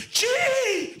pandiri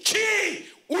chii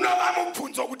unova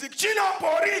mubvunzo kuti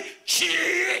chinombori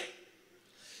chii.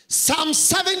 Psalm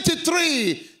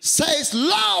 73 says,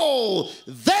 lo,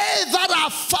 they that are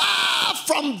far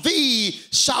from thee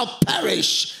shall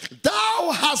perish.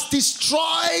 Thou hast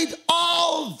destroyed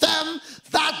all them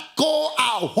that go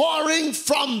a whoring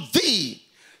from thee.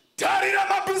 Tarira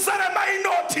mabuzara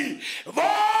mainoti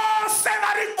vose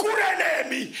vari kure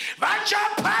nemi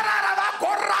vachaparara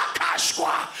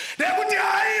vagorakashwa nekuti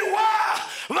haiwa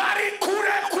vari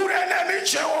kure nemi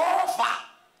Jehovah.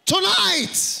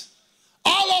 Tonight,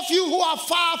 all of you who are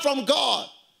far from God,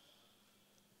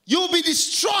 you'll be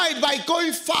destroyed by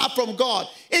going far from God.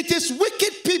 It is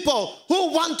wicked people who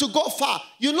want to go far.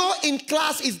 You know, in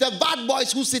class, it's the bad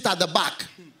boys who sit at the back.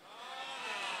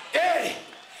 Hey.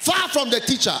 Far from the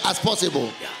teacher as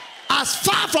possible. As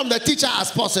far from the teacher as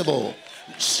possible.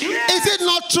 Yes. Is it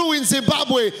not true in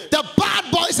Zimbabwe? The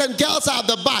bad boys and girls are at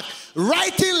the back,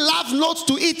 writing love notes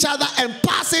to each other and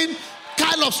passing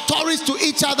kind of stories to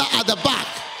each other at the back.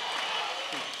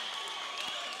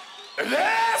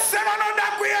 Vese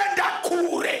vanoda kuenda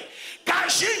kure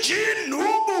kazhinji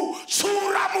nhubu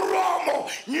tsura muromo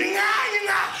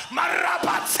nyanya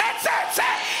marapa tsetsetse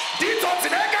ndidzo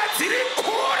dzinenge dziri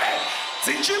kure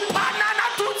dzichipanana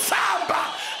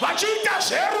tutsamba vachiita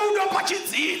zverudo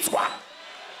pachidzidzwa.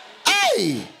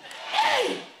 Hey!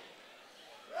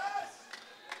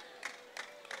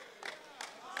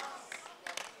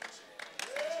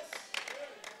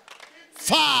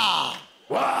 Far.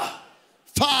 Wow.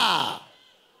 Far.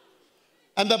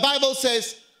 And the Bible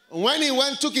says, when he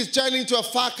took his journey to a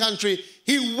far country,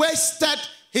 he wasted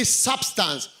his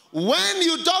substance. When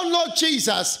you don't know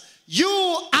Jesus,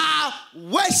 you are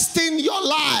wasting your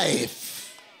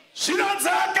life.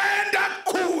 Akaenda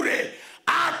kure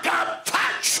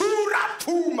akapfachura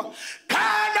pfuma.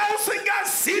 Kana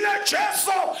usingazive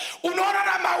Jesu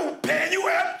unorarama upenyu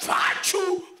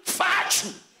hwepfachu.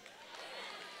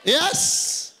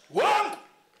 Yes. One.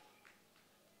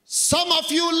 Some of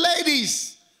you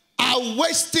ladies are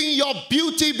wasting your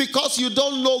beauty because you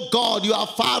don't know God. You are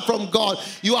far from God.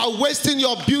 You are wasting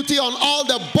your beauty on all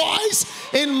the boys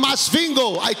in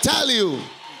MASVINGO, I tell you.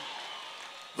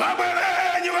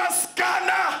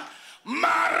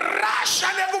 Marasha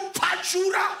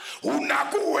nekupfachura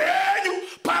unaku hwenyu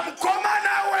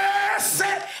pamukomana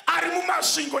wese ari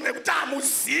mumasvingo nekuti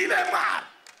hamuzive Mwari.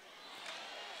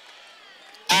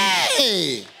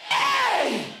 Hey!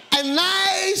 A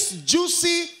nice,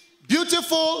 juicy,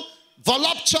 beautiful,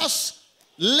 voluptuous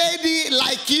lady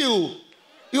like you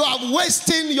are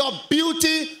wasting your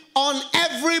beauty on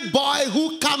every boy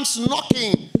who comes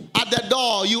knocking at the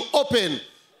door. You open.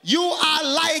 You are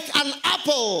like an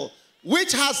apple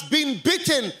which has been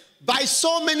bitten by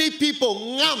so many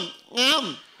people.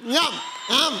 And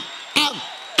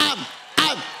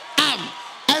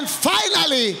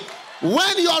finally,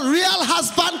 when your real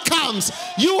husband comes,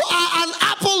 you are an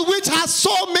apple which has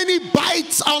so many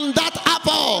bites on that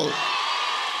apple.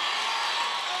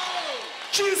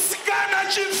 Chisikana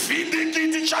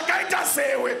chivhindikiti chakaita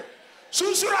sewe.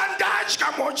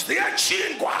 Susurandachka mochia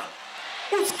chingwa.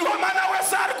 Usikwamana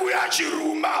wesari kuya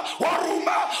chiruma,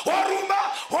 waruma.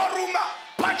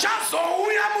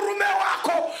 Pachazouya murume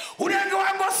wako, unenge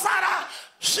wangosara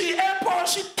zviepho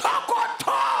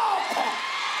zvitoko-toko.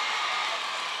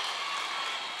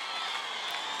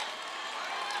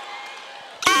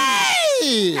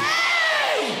 Hey!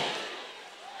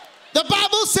 The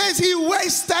Bible says he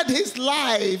wasted his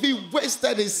life. He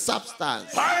wasted his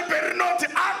substance. Bible rinoti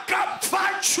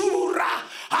akapfachura,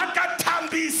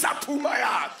 akatambisa pfuma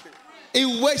yake. He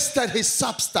wasted his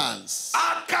substance.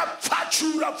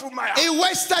 Akapfachura pfuma yake. He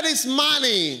wasted his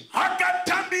money.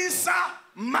 Akatambisa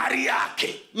mari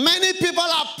yake. Many people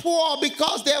are poor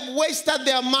because they have wasted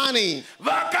their money.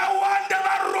 Vakawanda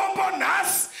varombo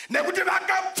nhasi nekuti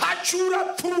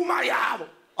vakapfachura pfuma yavo.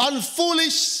 On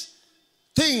foolish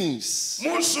things.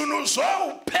 Muzvinhu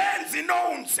zvoupenzi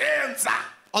nounzenza.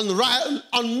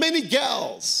 On many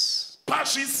girls.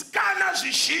 Pazvisikana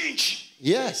zvizhinji.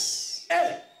 Yes.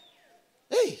 Hey.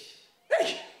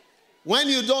 When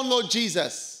you don't know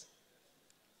Jesus,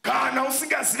 Kana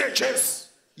usingazive Jesu,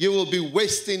 you will be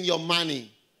wasting your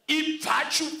money,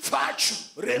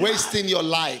 wasting your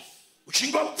life.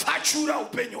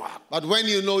 But when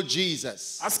you know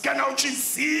Jesus,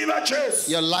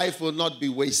 your life will not be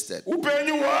wasted.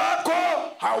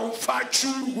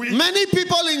 Many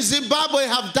people in Zimbabwe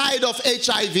have died of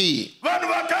HIV.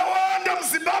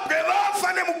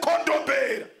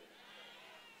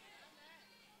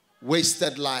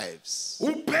 Wasted lives.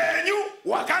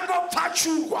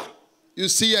 You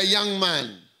see a young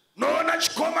man,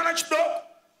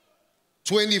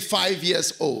 25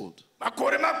 years old,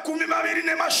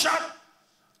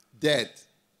 dead.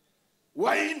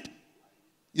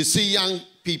 You see young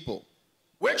people,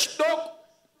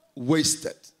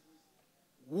 wasted,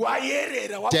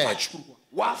 dead,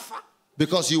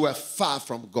 because you were far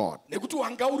from God.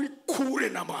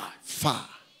 Far.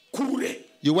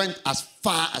 You went as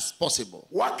far as possible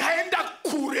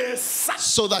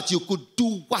so that you could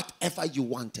do whatever you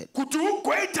wanted.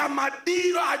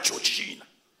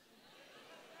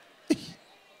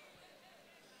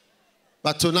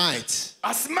 But tonight,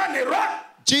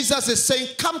 Jesus is saying,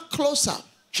 come closer.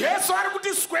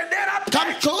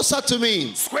 Come closer to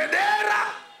me.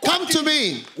 Come to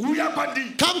me.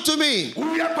 Come to me.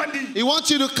 He wants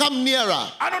you to come nearer.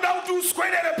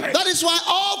 That is why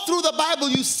all through the Bible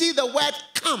you see the word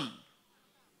come.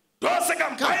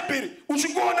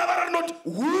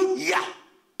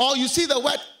 Or you see the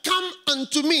word come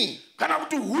unto me.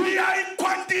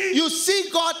 You see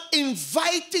God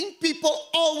inviting people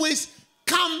always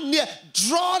come near.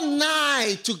 Draw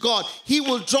nigh to God. He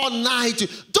will draw nigh to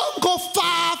you. Don't go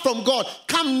far from God.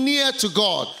 Come near to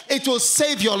God. It will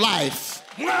save your life.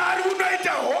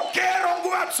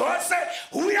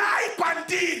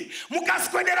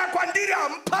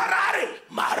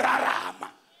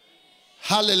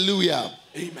 Hallelujah.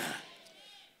 Amen.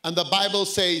 And the Bible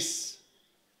says,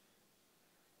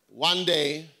 one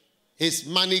day his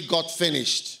money got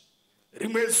finished.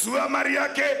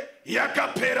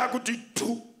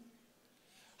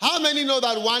 How many know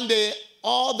that one day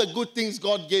all the good things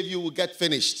God gave you will get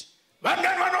finished?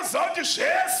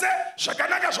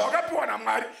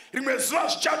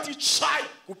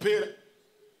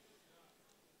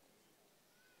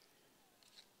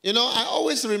 You know, I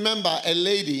always remember a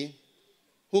lady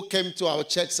who came to our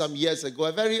church some years ago,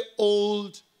 a very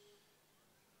old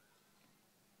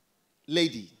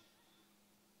lady.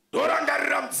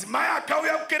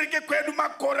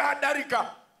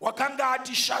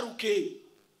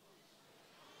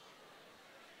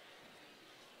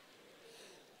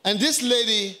 And this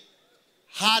lady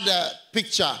had a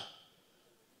picture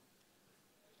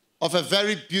of a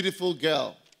very beautiful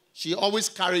girl she always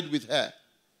carried with her.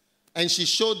 And she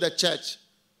showed the church,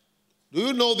 do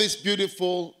you know this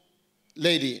beautiful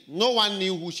lady? No one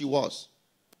knew who she was.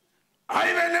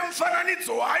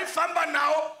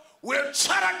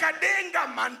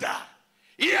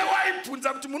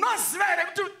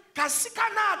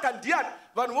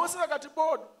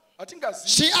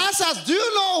 She asked us, do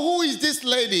you know who is this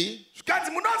lady?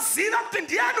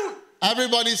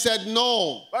 Everybody said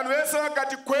no.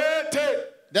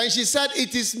 Then she said,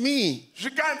 it is me.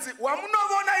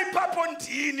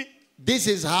 This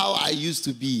is how I used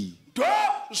to be.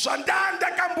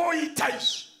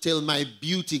 till my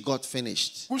beauty got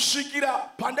finished. kusvikira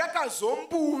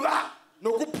pandakazombuva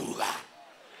nokubhuruva.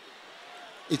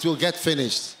 It will get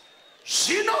finished.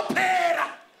 Zvinopera.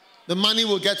 The money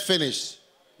will get finished.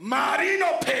 Mari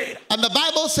inopera. And the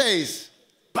Bible says,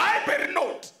 Bible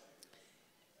rinoti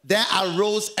there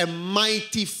arose a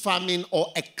mighty famine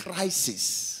or a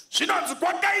crisis. zvinonzi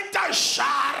kwakaita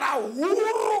zhara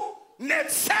huru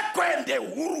netsekwende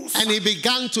hurusa. And he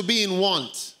began to be in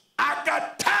want.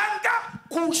 Akatanga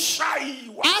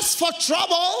kushayiwa. As for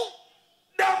trouble,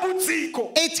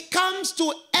 Dambudziko it comes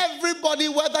to everybody,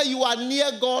 whether you are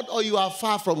near God or you are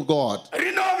far from God.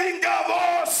 rinovinga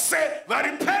vose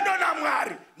vari pedo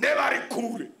naMwari nevari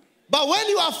kure. But when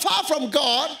you are far from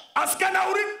God, Asi kana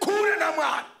uri kure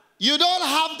naMwari you don't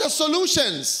have the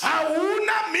solutions.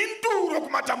 hauna mhinduro And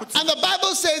kumatambudziko. the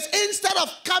Bible says, instead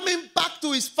of coming back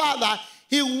to his father,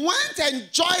 he went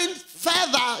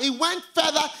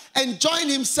further and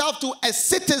joined himself to a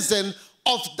citizen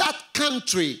of that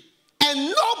country.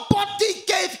 And nobody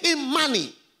gave him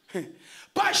money.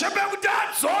 Pashe pekuti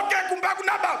adzoke kumba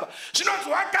kuna baba zvinonzi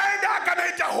wakaenda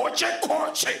akanoita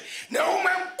hoche-koche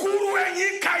neumwe mukuru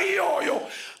wenyika iyoyo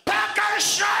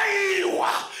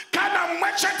pakashayiwa kana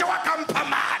mumwe chete wakamupa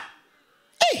mari.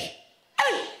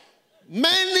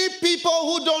 Many people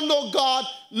who don't know God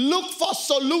look for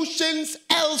solutions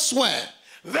elsewhere.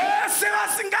 Vese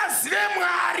vasingazive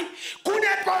Mwari kune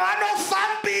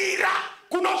kwavanofambira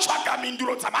kunotsvaka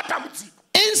mhinduro dzamatambudziko.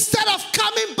 Instead of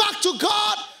coming back to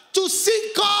God, to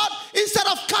seek God, instead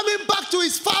of coming back to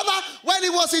his father when he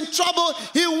was in trouble,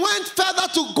 he went further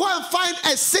to go and find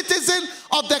a citizen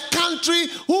of the country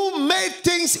who made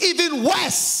things even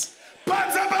worse.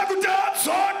 Panze pekuti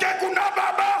adzoke kuna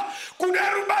baba kune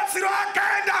rubatsiro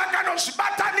akaenda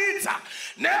akanosvibatanidza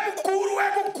nemukuru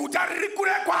wekuguta riri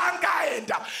kure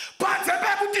kwaangaenda. Panze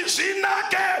pekuti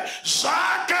zvinake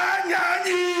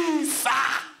zvakanyanyisa.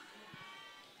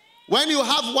 When you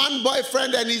have one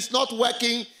boyfriend and he's not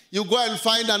working, you go and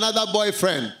find another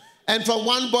boyfriend. And from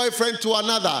one boyfriend to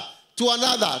another, to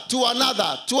another, to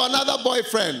another, to another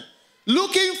boyfriend.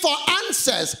 Looking for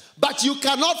answers, but you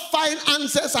cannot find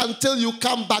answers until you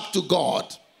come back to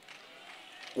God.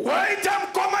 Waita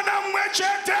mukomana mumwe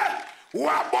chete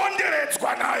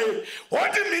wabonderedzwa naye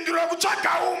woti mhinduro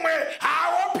yekutsvaga umwe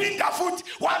hawopinda futi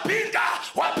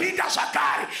wapinda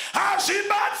zvakare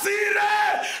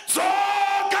hazvibatsire.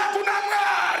 Dzoka kuna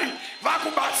Mwari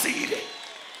vakubatsire.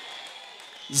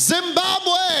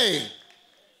 Zimbabwe,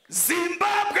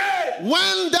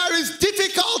 when there is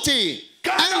difficulty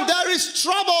and there is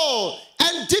trouble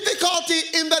and difficulty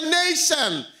in the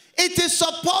nation, it is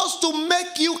supposed to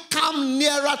make you come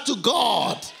nearer to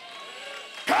God.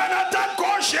 Kana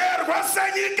takosherwa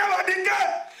senyika vadinge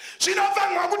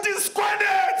zvinofanirwa kuti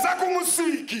sikwededza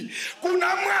kumusiki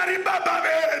kuna Mwari baba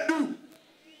vedu.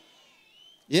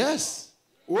 Yes.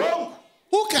 Wongo.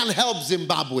 Who can help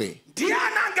Zimbabwe?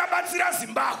 Ndiani angabatsira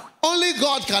Zimbabwe? Only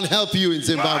God can help you in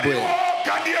Zimbabwe. Mwari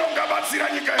woga ndiye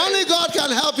ungabatsira nyika yedu. Only God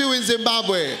can help you in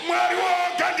Zimbabwe. Mwari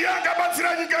woga ndiye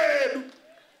angabatsira nyika yedu.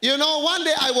 You know, one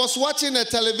day I was watching a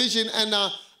television and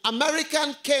an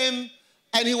American came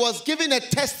and he was giving a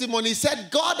testimony. He said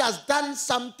God has done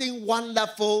something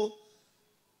wonderful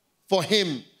for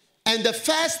him. And the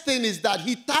first thing is that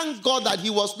he thanks God that he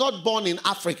was not born in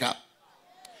Africa.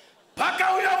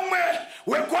 Pakauya umwe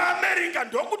wekuAmerica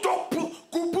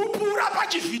ndokutokupupura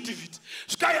pachivhitivhiti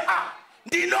zvikai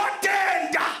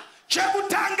ndinotenda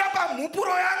chekutanga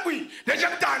pamhupuro yangu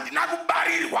ndechekuti handina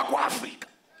kubarirwa kuAfrica.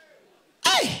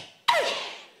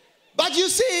 But you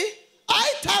see,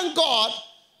 I thank God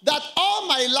that all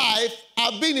my life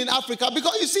I've been in Africa,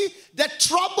 because you see, the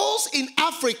troubles in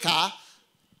Africa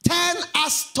turn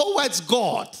us towards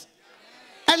God.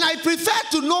 And I prefer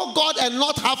to know God and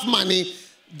not have money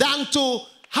than to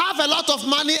have a lot of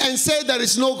money and say there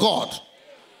is no God.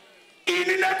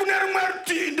 Ini nekune rumwe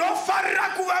rutivi ndofarira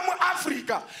kuva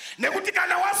muAfrica nekuti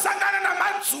kana wasangana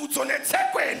namanzutso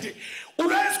netsekwende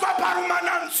unoiswa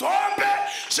parumana nzombe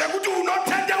zvekuti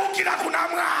unotendeukira kuna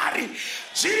Mwari.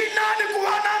 Zvinani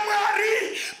kuva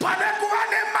naMwari pane kuva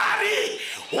nemari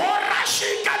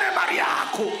worashika nemari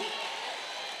yako.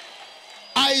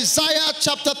 Isaiah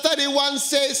chapter 31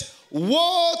 says,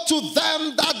 woe to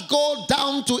them that go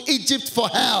down to Egypt for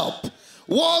help.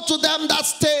 Woe to them that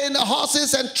stay in the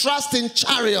horses and trust in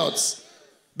chariots,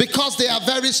 because they are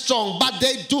very strong, but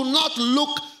they do not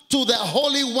look to the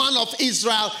Holy One of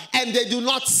Israel, and they do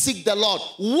not seek the Lord.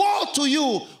 Woe to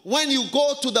you when you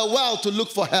go to the well to look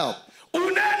for help.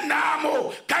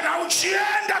 Unenamo kana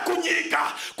uchienda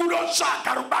kunyika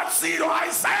kunotsvaka rubatsiro.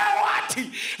 Isaiah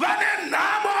wati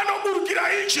vanenamo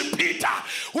vanoburukira Ijipita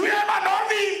uye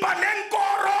vanovimba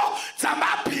nengoro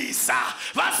dzamabhiza vanodzivisa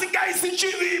vasingaisi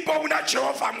chivipo muna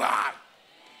Jehovha Mwari.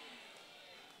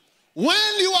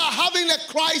 When you are having a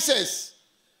crisis,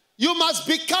 you must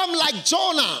become like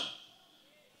Jonah.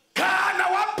 Kana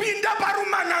wapinda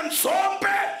parumana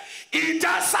nzombe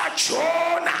ita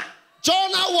saJona.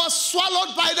 Jonah was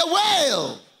swallowed by the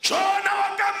whale. Jona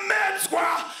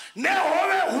wakamedzwa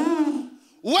nehove huru.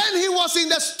 When he was in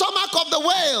the stomach of the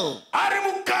whale, Ari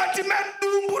mukati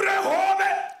medumbu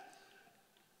rehove.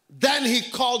 then he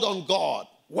called on God.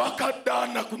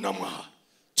 Wakadana kuna Mwari.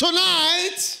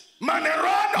 Tonight,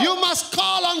 Manerono. you must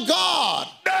call on God.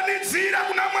 Danizira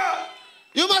kuna Mwari.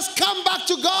 You must come back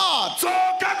to God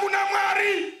Tsoka kuna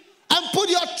Mwari. and put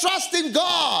your trust in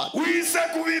God. Uise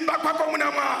kuvimba kwako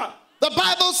muna Mwari. The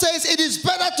Bible says it is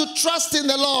better to trust in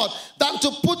the Lord than to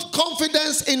put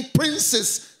confidence in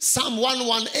princes. Psalm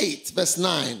 118, verse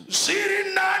 9.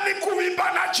 Zviri nani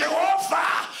kuvimba na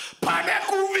Jehovha pane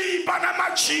kuvimba na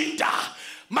machinda.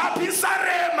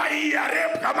 Mapisarema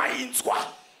iyarepwa mainzwa.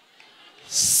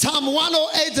 Psalm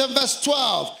 108 and verse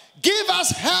 12. Give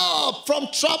us help from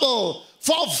trouble,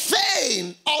 for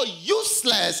vain or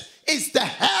useless is the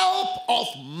help of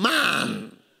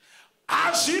man.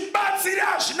 Azvibatsiri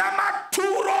hazvina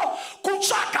maturo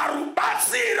kutsvaka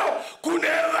rubatsiro kune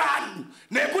vanhu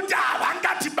nekuti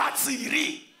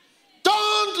havangatibatsiri.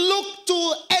 Don't look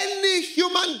to any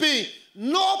human being.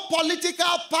 No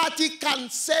political party can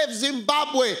save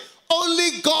Zimbabwe.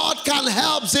 Only God can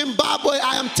help Zimbabwe.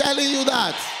 I am telling you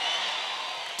that.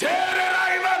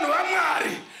 Tererai vanhu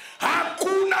vaMwari.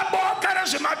 Hakuna boka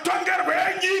rezvematongerwo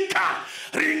enyika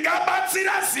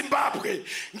ringabatsira Zimbabwe.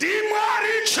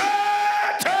 NdiMwari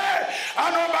chete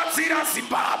anobatsira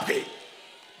Zimbabwe.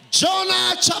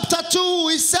 Jonah chapter 2,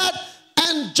 he said,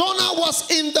 and Jonah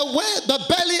was in the whale, the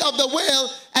belly of the whale,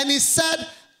 and he said,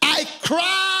 I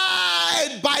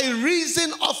cried by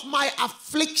reason of my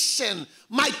affliction,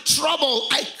 my trouble.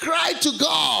 I cried to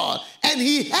God, and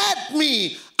he heard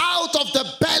me. Out of the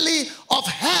belly of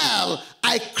hell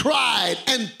I cried,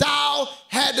 and thou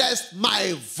heardest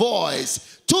my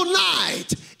voice. Tonight,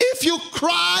 if you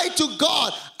cry to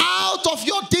God out of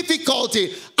your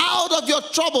difficulty, out of your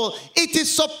trouble, it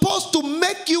is supposed to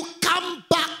make you come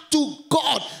back to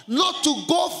God, not to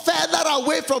go further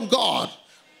away from God.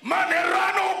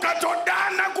 Manerano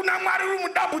ukatodana kuna Mwari uri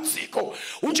mudambudziko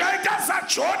uchaita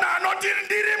saJona anoti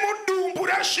ndiri mudumbu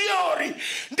reSheori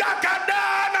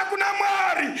ndakadana kuna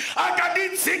Mwari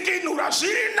akandidzikinura.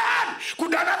 Zviri nani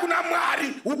kudana kuna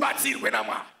Mwari ubatsirwe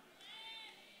naMwari.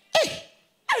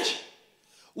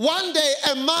 One day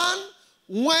a man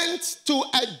went to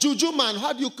a juju man.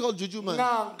 How do you call juju man?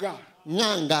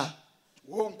 Nganga.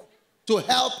 To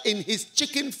help in his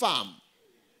chicken farm.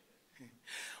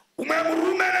 Umwe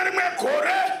murume nerimwe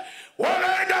gore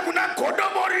wakaenda kuna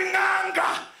godobori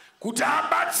n'anga kuti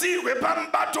abatsirwe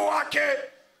pamubato wake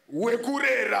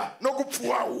wekurera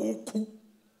nokupfuwa huku.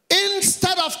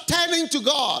 Instead of turning to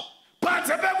God,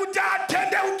 panze pekuti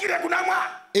atendeukire kuna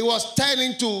Mwari, he was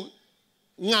turning to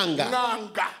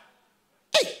Nganga.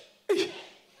 Hey.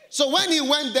 So when he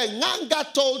went there,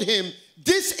 Nganga told him,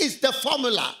 this is the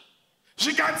formula.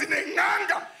 Zvikanzi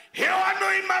neN'anga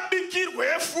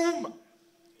hewanoimabikirwe efuma.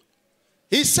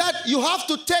 He said, you have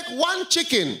to take one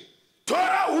chicken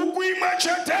Tora huku imwe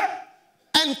chete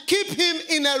and keep him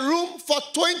in a room for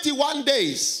 21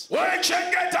 days.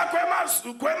 woichengeta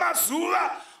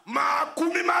kwemazuva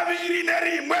makumi maviri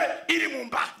nerimwe iri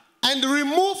mumba. And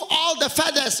remove all the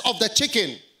feathers of the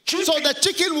chicken. So the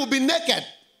chicken will be naked.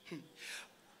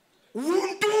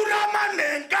 Undura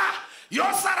manenga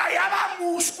yosara yava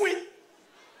muswi.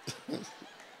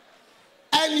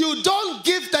 And you don't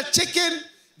give the chicken,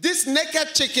 this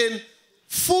naked chicken,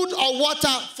 food or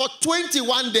water for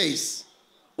 21 days.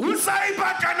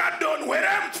 Usaipa kana donwere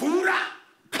mvura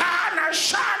kana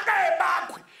shanga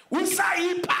ebakwe.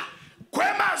 Usaipa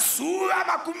kwemazuva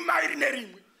makumi maviri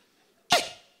nerimwe.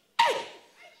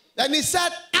 Then he said,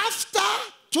 after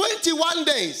 21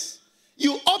 days,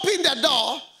 you open the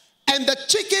door, and the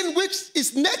chicken which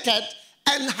is naked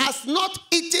and has not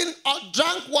eaten or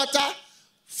drank water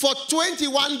for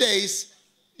 21 days,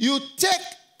 you take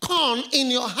corn in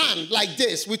your hand like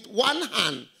this with one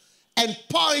hand and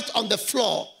pour it on the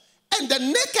floor. And the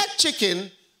naked chicken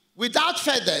without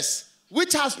feathers,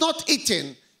 which has not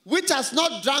eaten, which has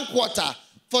not drank water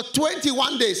for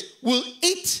 21 days, will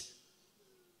eat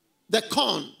the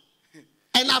corn.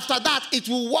 And after that, it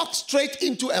will walk straight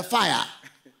into a fire.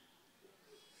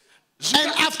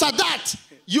 And after that,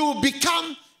 you will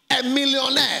become a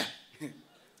millionaire.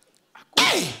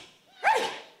 Hey!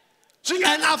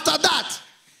 And after that,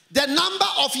 the number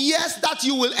of years that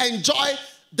you will enjoy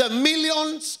the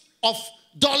millions of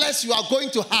dollars you are going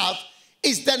to have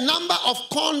is the number of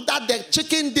corn that the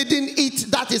chicken didn't eat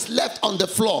that is left on the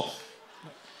floor.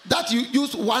 That you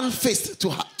use one fist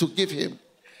to give him.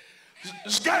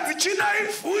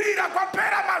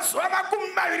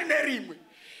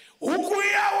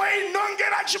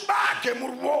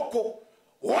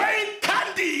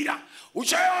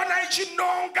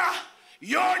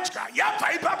 Yodka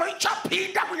yapha ipapa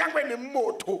ichaphinda kunyangwe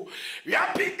nemoto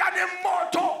yaphinda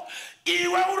nemoto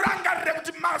iwe urangarire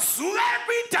kuti mazuva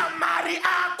ekuita mari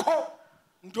ako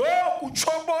ndo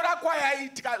kuchobora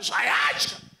kwayaitika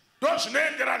zvayatya ndo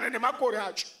zvinoenderana nemakore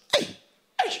acho.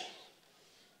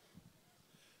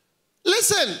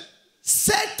 Listen,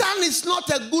 Satan is not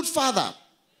a good father.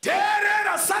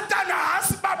 Terera Satana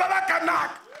hasi baba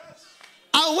vakanaka.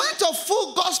 I went to a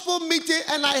full gospel meeting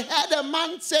and I heard a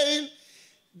man saying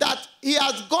that he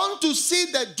has gone to see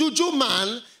the juju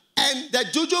man and the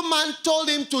juju man told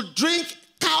him to drink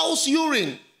cow's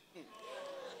urine.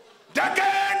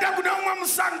 Ndakaenda kuna umwe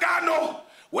musangano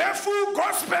wefull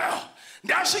gospel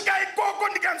ndasvika ikoko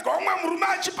ndikanzwa umwe murume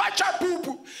achipa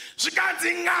chapupu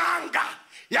zvikanzi n'anga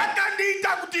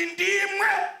yakandiita kuti ndimwe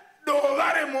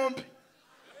dova remombe.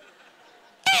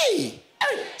 Hey!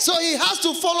 So he has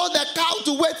to follow the cow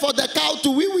to wait for the cow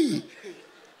to wee-wee.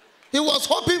 He was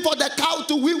hoping for the cow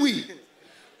to wee-wee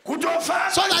so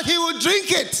that he would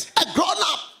drink it, a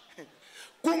grown-up.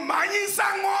 Kumanyisa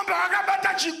ng'ombe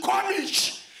wakabata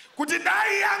chikomichi kuti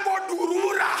dai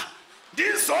yangodurura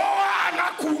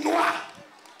ndizowana kunwa.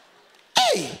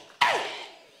 Hey!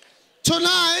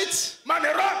 Tonight,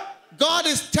 God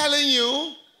is telling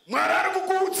you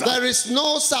there is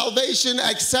no salvation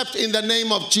except in the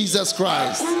name of Jesus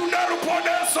Christ.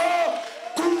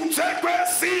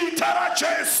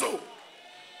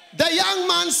 The young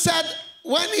man said,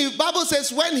 Bible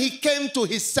says, when he came to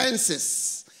his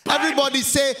senses. Everybody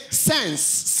say sense,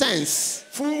 sense.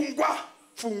 Fungwa.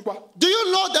 Do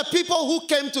you know the people who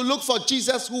came to look for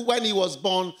Jesus who, when he was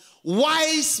born,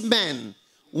 wise men,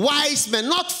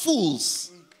 not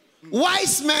fools.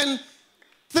 Wise men,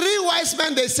 3 wise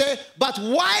men, they say, but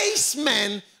wise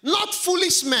men, not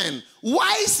foolish men.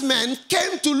 Wise men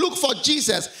came to look for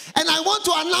Jesus. And I want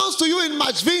to announce to you in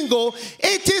MASVINGO,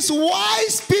 it is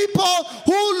wise people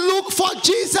who look for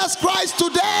Jesus Christ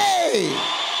today.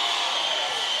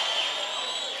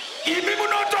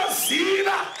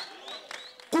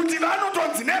 Kuti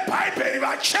vanotonzi nebhaibheri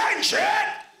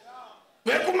vachenjeri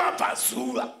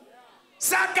vekumabvazuva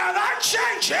saka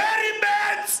vachenjeri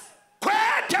bedzi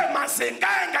kwete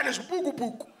mazengaenga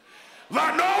nezvipukupuku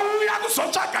vanouya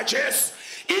kuzotsvaga Jesu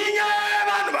inyaya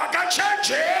yevanhu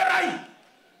vakachenjera iyi.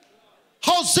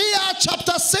 Hosea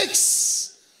chapter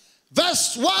 6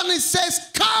 verse 1, it says,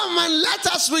 come and let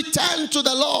us return to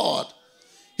the Lord.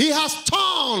 He has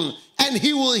torn and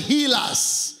he will heal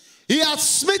us. He has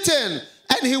smitten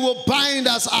and he will bind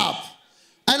us up.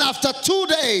 And after 2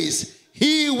 days,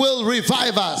 he will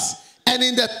revive us. And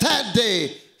in the 3rd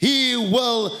day, he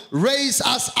will raise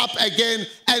us up again,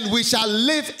 and we shall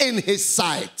live in his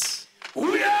sight.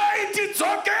 Tonight,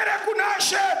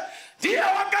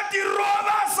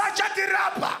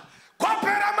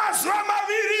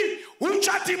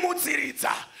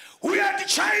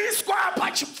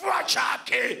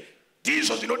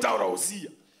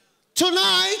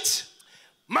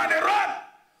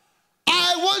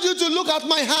 I want you to look at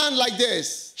my hand like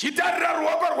this.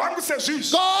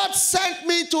 God sent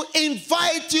me to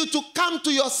invite you to come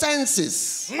to your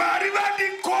senses.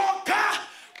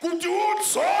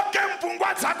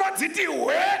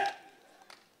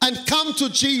 And come to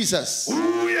Jesus.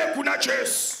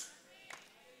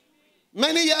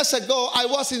 Many years ago, I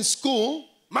was in school.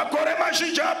 I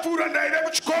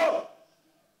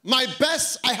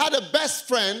had a best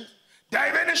friend.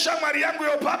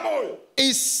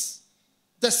 Is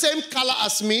the same color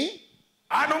as me.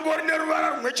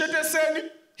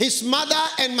 His mother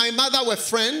and my mother were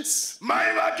friends.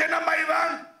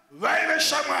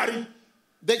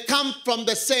 They come from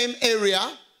the same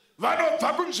area.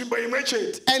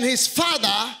 And his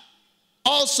father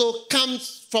also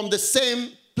comes from the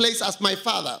same place as my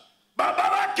father.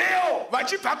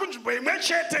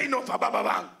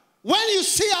 When you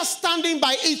see us standing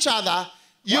by each other,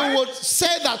 you would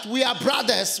say that we are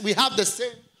brothers. We have the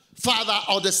same father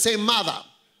or the same mother.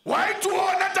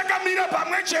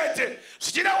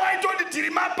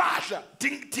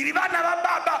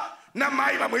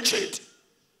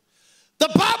 The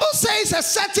Bible says a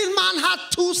certain man had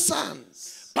 2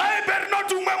 sons.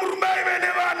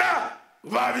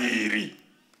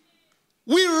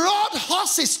 We rode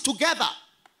horses together.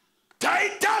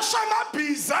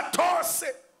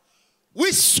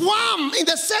 We swam in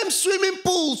the same swimming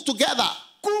pools together.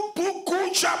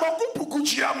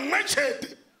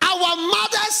 Our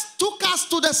mothers took us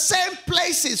to the same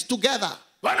places together.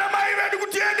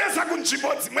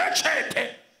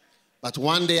 But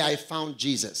one day I found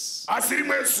Jesus. And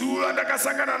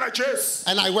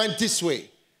I went this way.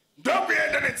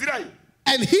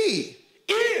 And he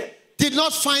did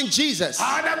not find Jesus.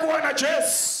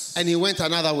 And he went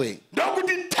another way.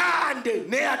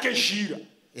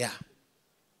 Yeah.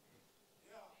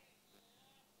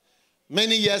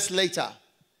 Many years later,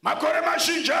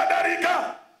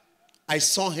 I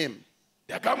saw him.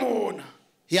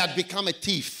 He had become a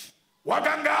thief.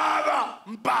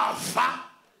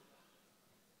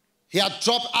 He had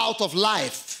dropped out of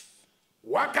life. He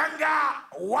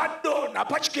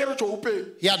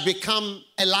had become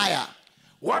a liar.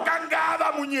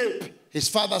 His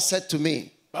father said to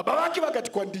me,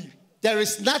 there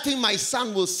is nothing my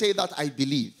son will say that I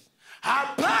believe,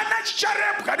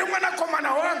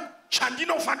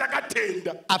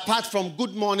 apart from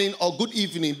good morning or good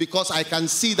evening, because I can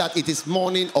see that it is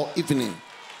morning or evening.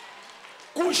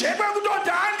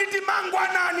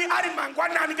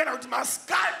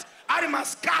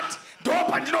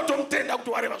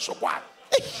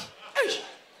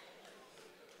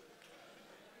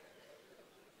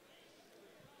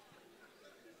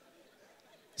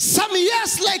 Some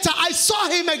years later, I saw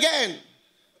him again.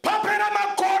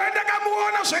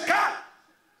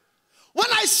 When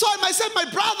I saw him, I said, my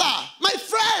brother, my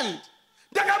friend,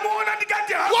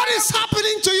 what is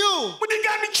happening to you?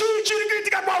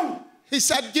 He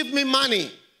said, give me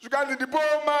money.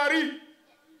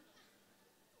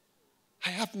 I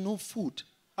have no food.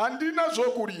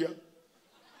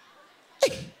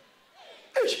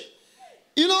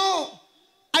 You know,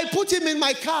 I put him in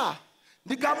my car.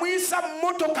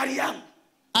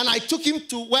 And I took him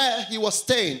to where he was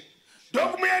staying.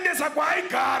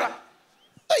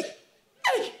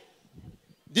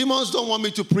 Demons don't want me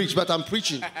to preach, but I'm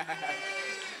preaching.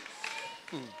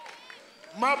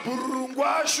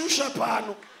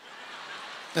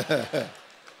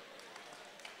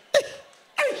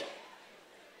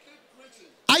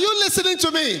 Are you listening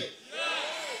to me?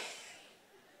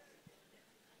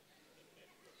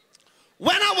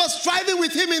 When I was driving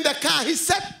with him in the car, he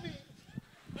said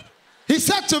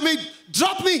to me,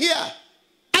 drop me here.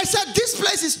 I said, this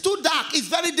place is too dark. It's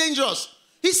very dangerous.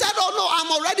 He said, oh no,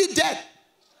 I'm already dead.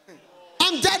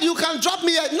 I'm dead. You can drop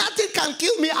me here. Nothing can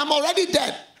kill me. I'm already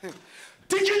dead.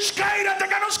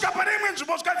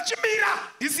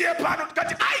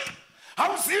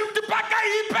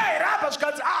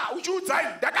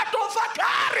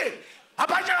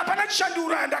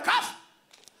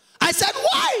 I said,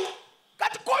 why?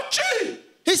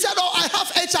 He said, oh, I have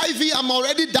HIV. I'm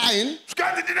already dying.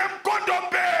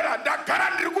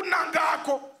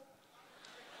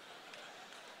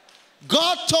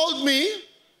 God told me,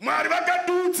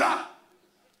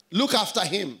 look after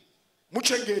him.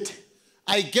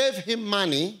 I gave him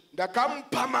money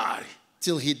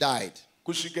till he died.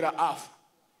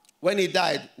 When he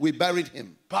died, we buried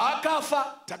him.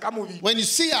 When you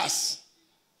see us,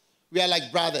 we are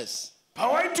like brothers.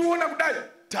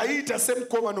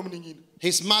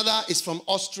 His mother is from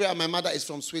Austria, my mother is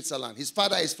from Switzerland. His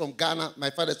father is from Ghana, my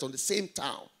father is from the same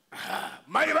town.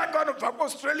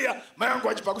 Australia,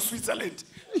 Switzerland.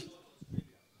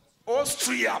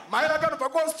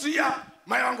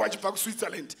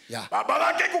 Yeah.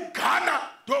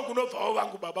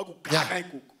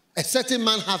 A certain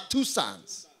man have two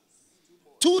sons,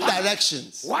 two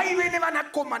directions.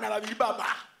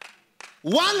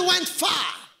 One went far.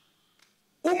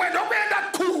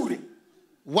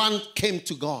 One came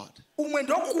to God.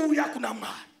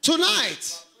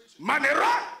 Tonight,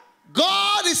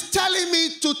 God is telling me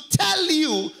to tell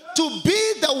you to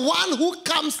be the one who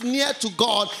comes near to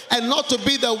God and not to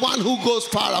be the one who goes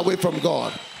far away from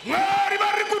God.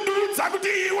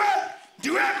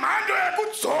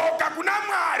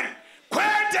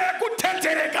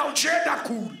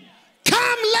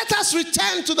 Come, let us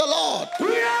return to the Lord.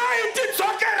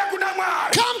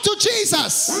 Come to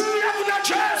Jesus.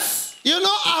 You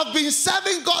know, I've been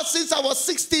serving God since I was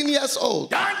 16 years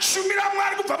old.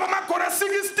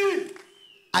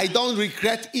 I don't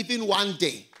regret even one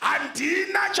day.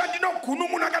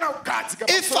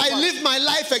 If I live my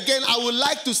life again, I would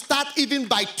like to start even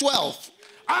by 12.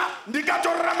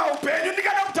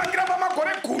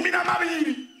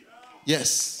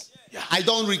 Yes. I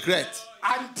don't regret.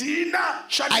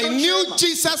 I knew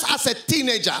Jesus as a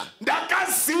teenager.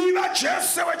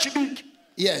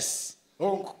 Yes.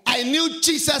 I knew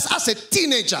Jesus as a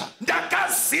teenager.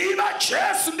 ndakaziva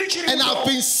Jesu ndichiri And I've mudoko.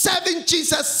 been serving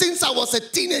Jesus since I was a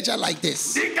teenager like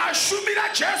this.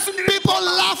 Ndikashumira Jesu ndiri People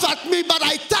laugh at me, but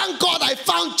I thank God I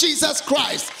found Jesus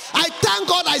Christ. I thank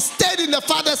God I stayed in the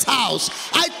Father's house.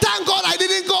 I thank God I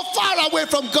didn't go far away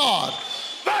from God.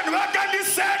 vanhu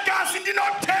vakandiseka asi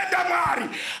ndinotenda Mwari,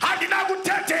 handina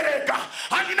kutetereka,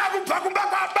 handina kubva kumba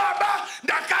kwaBaba,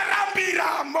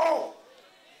 ndakarambiramo.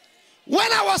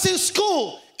 When I was in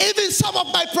school, even some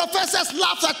of my professors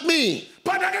laughed at me.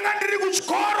 Pandakanga ndiri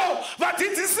kuchikoro,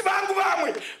 vadzidzisi vangu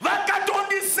vamwe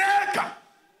vakatondiseka.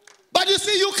 But you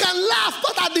see, you can laugh,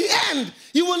 but at the end,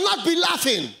 you will not be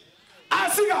laughing.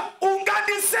 Asika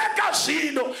ungandiseka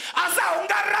zvino, asi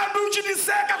haungarambi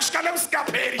uchindiseka kusvika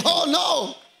nekusingaperi. Oh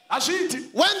no.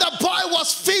 Hazviti. When the boy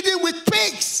was feeding with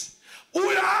pigs,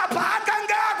 Uyo apa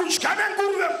akanga akudya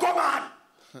nenguruve mukomana.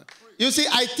 you see,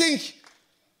 I think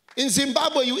in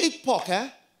Zimbabwe you eat pork, eh?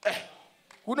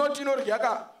 Kunoti inorya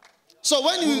ka. So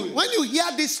when you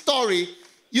hear this story,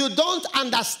 you don't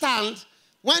understand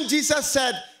when Jesus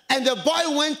said, and the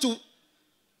boy went to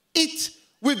eat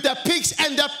with the pigs,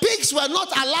 and the pigs were not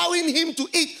allowing him to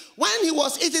eat. When he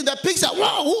was eating, the pigs said,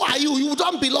 "Wow, who are you? You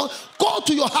don't belong. Go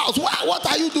to your house. What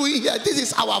are you doing here? This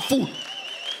is our food."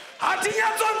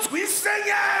 Hatinyatsonzwise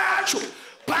nyaya yacho.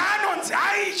 Paanonzi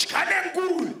aidya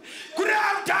nenguruve. Kuri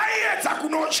kuti aiedza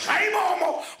kunodya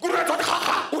imomo. Nguruve dzoti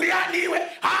haha uyaniwe.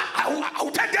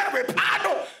 Hautenderwe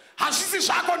pano. Hazvisi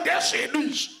zvako ndezvedu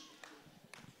izvi.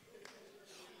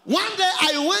 One day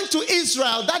I went to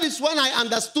Israel. That is when I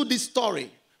understood this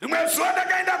story. Rimwe zuva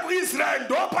ndakaenda kuIsrael,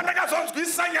 ndo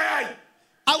pandakazonzwisisa nyaya iyi.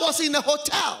 I was in a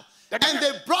hotel, and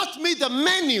they brought me the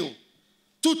menu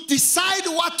to decide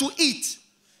what to eat.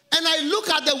 And I looked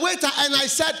at the waiter and I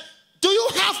said, "Do you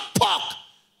have pork?"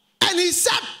 And he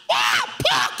said, "Oh,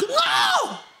 pork?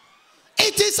 No!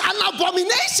 It is an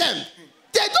abomination.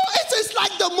 They don't, it is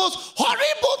like the most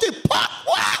horrible thing. Pork."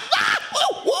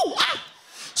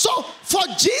 So for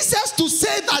Jesus to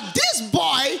say that this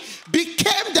boy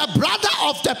became the brother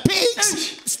of the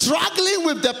pigs, struggling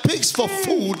with the pigs for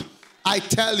food, I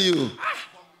tell you,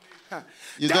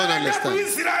 you don't understand.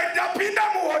 Ndapinda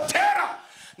muhotera.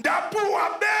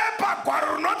 Ndapuwa bepa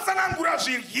gwaro rinotsanangura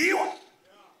zviryiwa.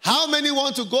 How many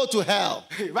want to go to hell?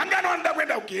 Vangani vanoda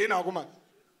kuenda kugehena vakomana?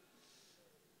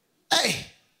 Hey,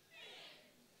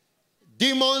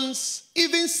 demons,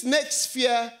 even snakes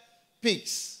fear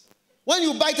pigs. When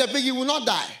you bite a pig, you will not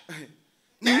die.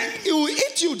 It will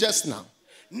eat you just now.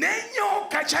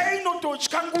 Nenyoka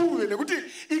chainototya nguruve nekuti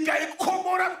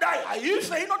ikaikomora kudai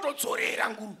haife inotodzorera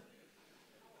nguruve.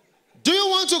 Do you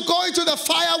want to go into the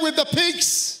fire with the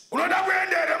pigs? Unoda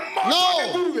kuendere moto No.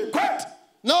 nenguruve? Kwete.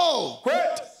 No.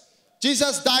 Kwete.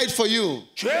 Jesus died for you.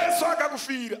 Jesu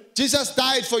akakufira. Jesus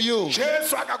died for you.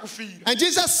 Jesu akakufira. And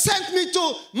Jesus sent me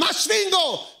to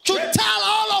MASVINGO to tell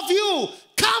all of you,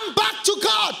 come back to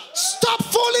God. Stop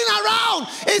fooling around.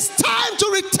 It's time to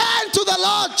return to the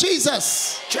Lord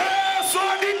Jesus. Jesu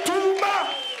andituma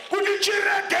kuti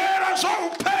chiregera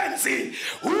zvaupenzi.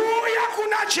 Uya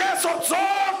kuna Jesu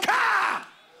dzoka.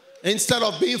 Instead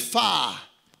of being far,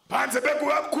 Panze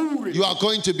pekuva kure. you are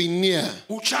going to be near.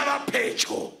 Uchava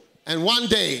pedyo. And one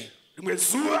day, Rimwe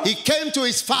zuva he came to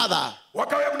his father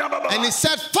wakauya kuna baba and he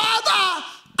said, "Father,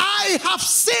 I have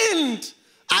sinned.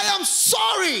 I am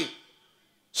sorry."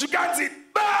 zvikanzi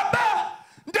baba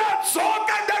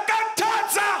ndadzoka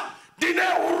ndakatadza ndine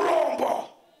urombo.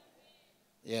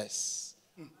 Yes.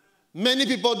 Many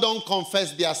people don't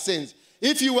confess their sins.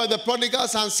 If you were the prodigal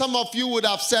son, some of you would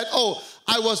have said, "Oh,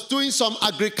 I was doing some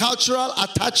agricultural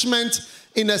attachment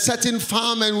in a certain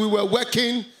farm and we were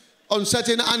working on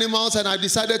certain animals and I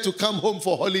decided to come home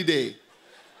for holiday."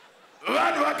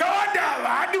 Vanhu vakawanda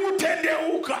havadi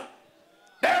kutendeuka.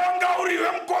 Dai wanga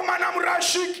uriwe mukomana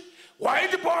murashiki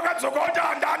waiti pawakadzoka kuti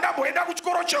handamboenda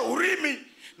kuchikoro cheurimi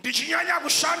ndichinyanya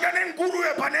kushanda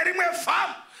nenguruve pane rimwe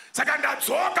famu saka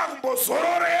ndadzoka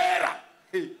kumbozororera.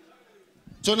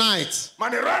 Tonight,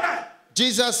 Manirana,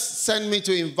 Jesus sent me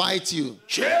to invite you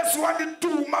Jesu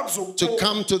wandituma to kuzokupa.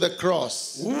 come to the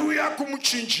cross Uya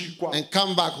kumuchinjikwa. and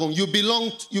come back home. You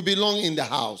belong in the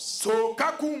house.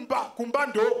 Dzoka kumba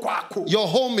ndo kwako. Your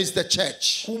home is the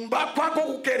church. Kumba kwako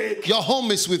kukereke. Your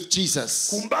home is with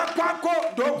Jesus. Kumba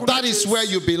kwako ndo kuna That is Jesu. where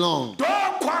you belong. Ndo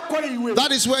kwako iwe.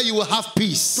 That is where you will have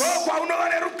peace. Ndo kwaunova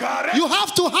nerugare. You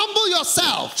have to humble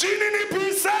yourself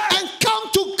Chininipise. and come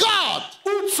to God.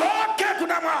 Udzoke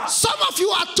kuna Mwari. Some of you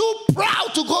are too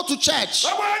proud to go to church.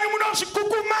 Vamweni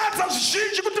munozvikukumadza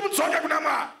zvizhinji kuti mudzoke kuna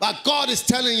Mwari. But God is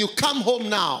telling you, come home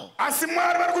now. Asi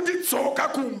Mwari vari kuti dzoka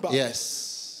kumba.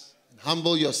 Yes.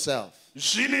 Humble yourself.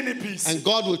 And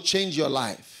God will change your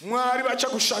life.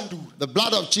 The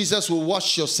blood of Jesus will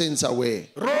wash your sins away.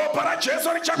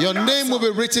 Your name will be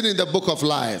written in the book of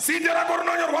life.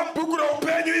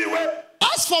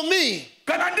 As for me,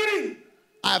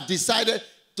 I have decided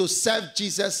to serve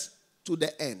Jesus to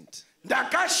the end.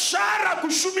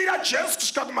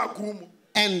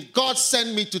 And God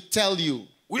sent me to tell you,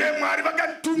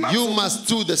 you must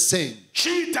do the same.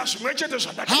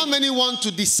 How many want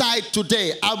to decide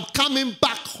today, I'm coming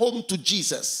back home to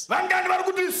Jesus? I'm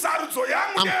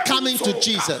coming to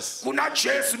Jesus.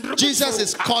 Jesus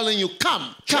is calling you.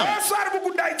 Come.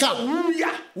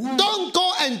 Don't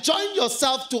go and join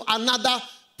yourself to another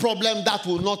problem that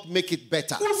will not make it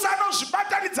better. No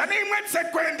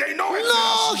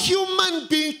human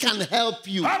being can help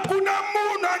you.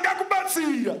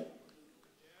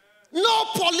 No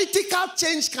political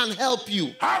change can help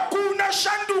you.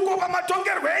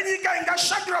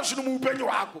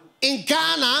 In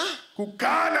Ghana,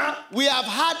 we have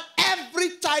had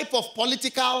every type of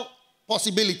political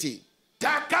possibility.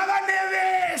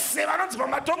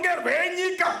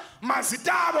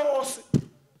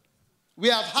 We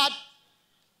have had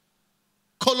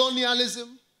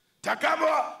colonialism,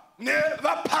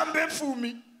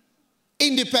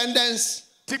 independence,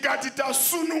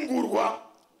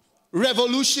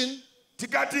 revolution,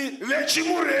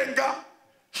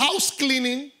 house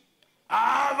cleaning,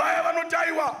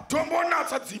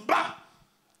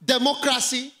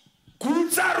 democracy,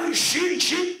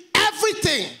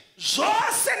 everything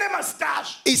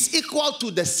is equal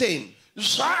to the same.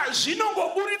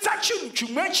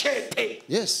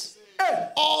 Yes,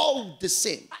 all the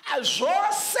same.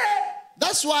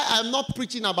 That's why I'm not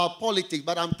preaching about politics,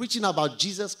 but I'm preaching about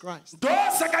Jesus Christ.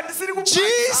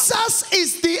 Jesus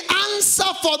is the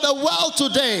answer for the world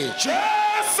today.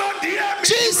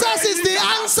 Jesus is the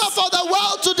answer for the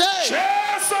world today.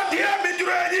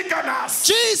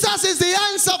 Jesus is the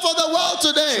answer for the world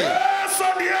today.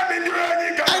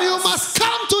 And you must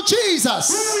come to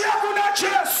Jesus,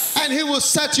 and he will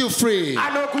set you free.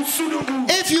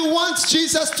 If you want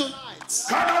Jesus tonight,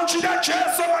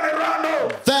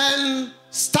 then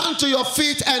stand to your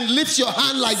feet and lift your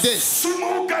hand like this.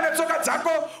 What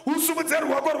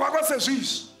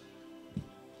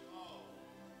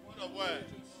a word.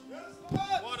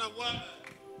 What a word.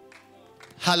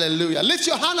 Hallelujah. Lift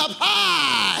your hand up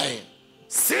high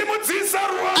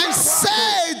and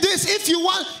say this. If you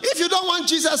don't want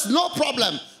Jesus, no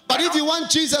problem. But if you want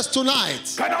Jesus tonight,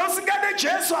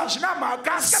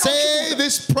 say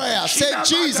this prayer. Say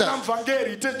Jesus.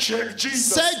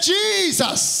 Say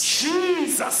Jesus.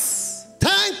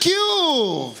 Thank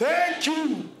you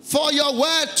for your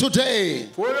word today.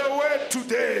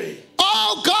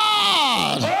 Oh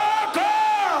God,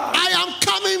 I am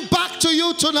coming back to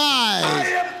you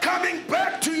tonight.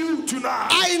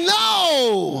 I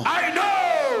know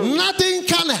nothing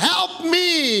can help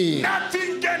me.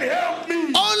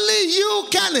 Only you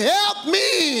can help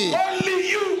me.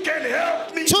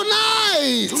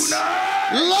 Tonight.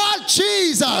 Lord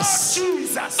Jesus,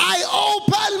 I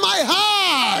open my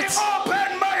heart.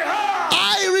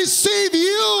 I receive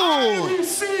you.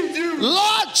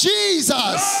 Lord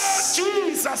Jesus,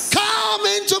 come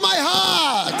into my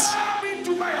heart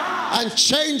and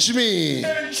change me.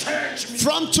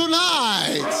 From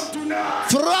tonight,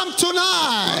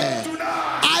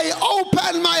 I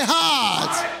open my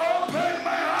heart.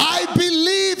 I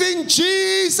believe in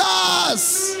Jesus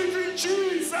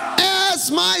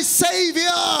as my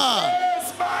Savior.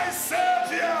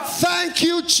 Thank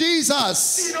you,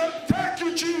 Jesus,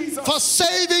 for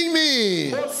saving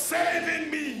me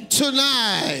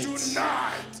tonight.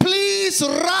 Please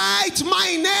write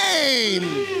my name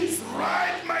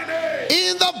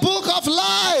in the book of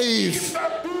life.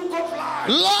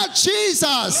 Lord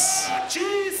Jesus,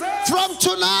 from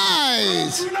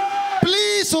tonight,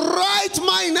 please write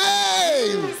my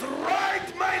name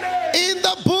in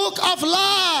the book of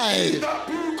life.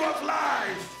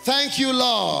 Thank you,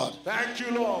 Lord.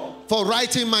 For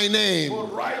writing my name.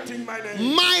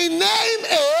 My name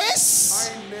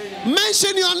is.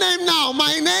 Mention your name now.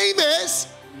 My name is.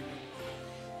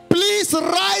 Please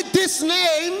write this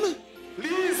name.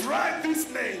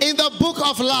 In the book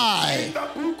of life.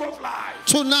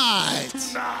 Tonight.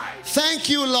 Thank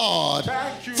you, Lord.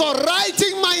 For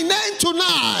writing my name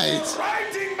tonight.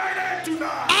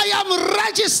 I am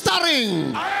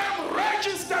registering.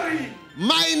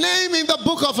 My name in the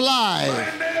book of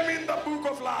life.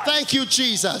 Thank you,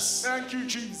 Jesus.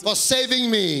 For saving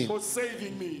me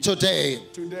today.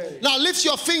 Now lift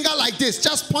your finger like this.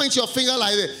 Just point your finger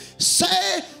like this.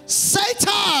 Say,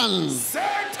 Satan.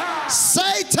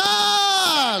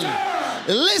 Satan.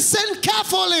 Listen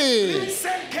carefully.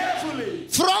 Listen carefully.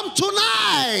 From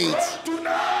tonight, From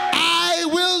tonight, I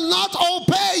will not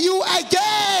obey you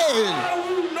again. I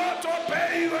will not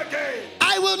obey you again.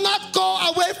 I will not go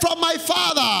away from my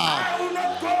Father. I will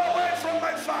not go away from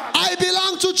my Father. I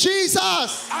belong to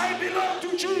Jesus. I belong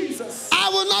to Jesus. I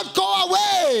will not go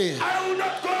away. I will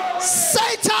not go away.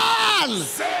 Satan,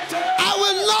 Satan, I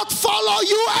will not follow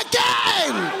you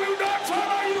again. I will not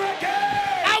follow you again.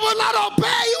 I will not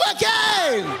obey you I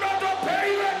again. will not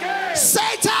obey you again.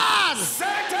 Satan,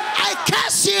 Satan, I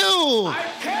curse you.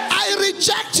 I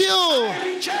reject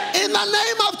you. reject In the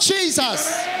name of Jesus,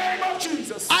 the name of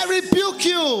Jesus. I rebuke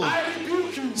you. I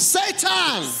rebuke you.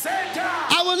 Satan, Satan,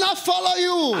 I will not follow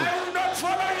you I will not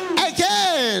follow you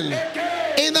again.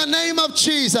 again. In the name of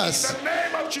Jesus. In the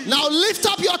name of Jesus. Now lift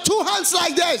up your two hands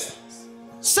like this.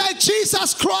 Say,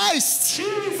 Jesus Christ,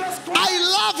 Jesus Christ,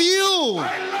 I love you.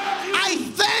 I love you. I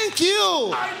thank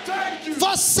you I thank you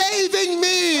for saving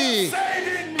me.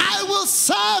 saving me. I will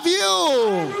serve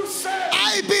you. You said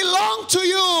I belong to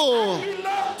you.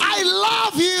 I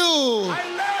love you.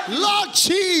 Lord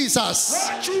Jesus,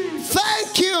 Lord Jesus,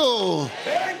 thank you.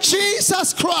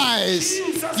 Jesus Christ,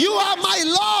 you are my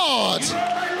Lord.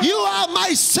 You are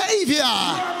my Savior.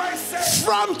 my Savior.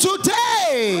 From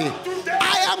today,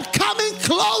 I am coming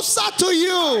closer to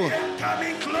you.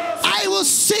 Coming close. I will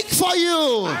seek for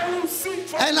you I will seek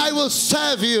for and I will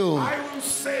serve you. I will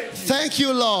save you. Thank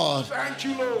you, Lord. Thank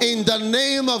you, Lord. In the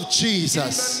name of In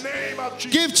Jesus. the name of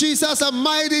Jesus. Give Jesus a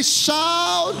mighty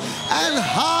shout and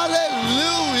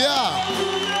hallelujah.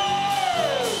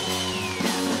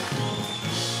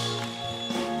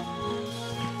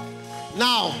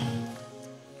 Now,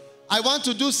 I want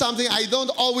to do something. I don't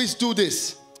always do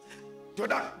this.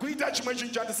 Toda kuita chimwe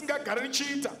chinhu chandisingagari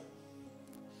ndichiita.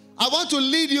 I want to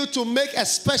lead you to make a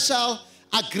special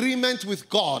agreement with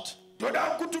God. Toda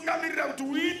kutungamirira kuti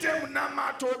uite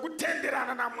munamato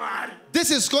wekutenderana naMwari.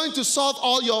 This is going to solve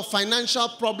all your financial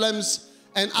problems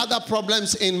and other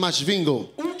problems in MASVINGO.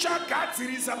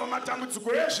 Uchagadzirisa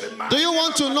pamatambudziko ezvemari. Do you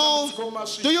want to know?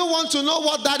 Do you want to know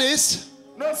what that is?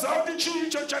 Noziva kuti chii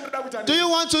icho chandoda kuita. Do you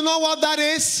want to know what that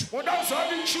is? Unoda kuziva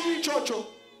kuti chii ichocho.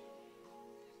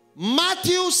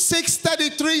 Matthew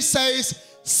 6:33 says,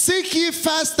 "Seek ye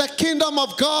first the kingdom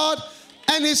of God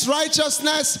and his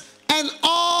righteousness, and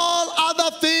all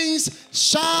other things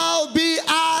shall be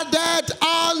added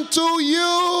unto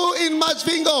you." In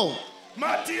MASVINGO.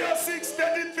 Matthew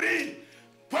 6:33.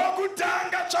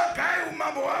 Pokutanga tsvagai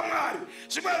umambo hwaMwari,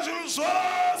 zvimwe zvinhu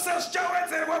zvose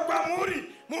zvichawedzerwa kwamuri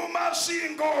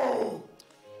mumasvingo.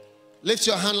 Lift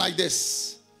your hand like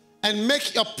this and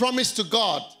make your promise to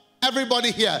God.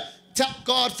 Everybody here, tell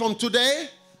God, from today,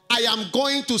 I am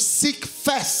going to seek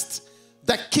first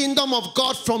the kingdom of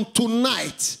God. From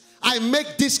tonight, I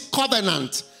make this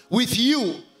covenant with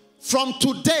you. From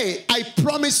today, I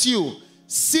promise you,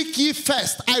 seek ye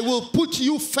first. I will put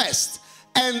you first.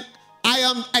 And I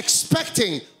am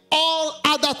expecting all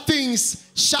other things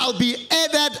shall be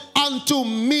added unto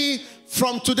me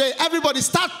from today. Everybody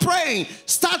start praying.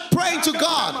 Start praying to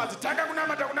God.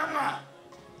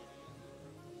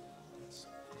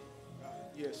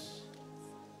 Yes.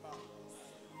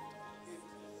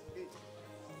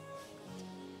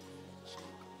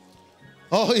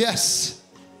 Oh, yes.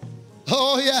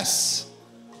 Oh, yes.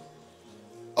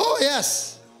 Oh,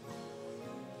 yes.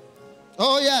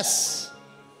 Oh, yes.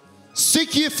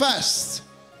 Seek ye first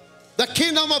the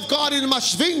kingdom of God in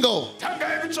MASVINGO.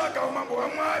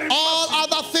 All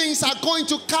other things are going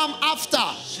to come after.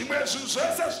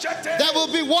 There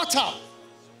will be water.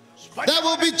 There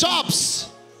will be jobs.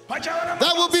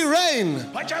 There will be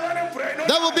rain.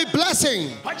 There will be blessing.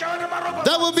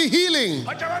 There will be healing.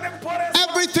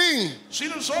 Everything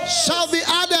shall be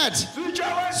added.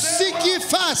 Seek ye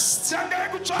first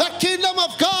the kingdom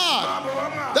of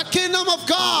God. The kingdom of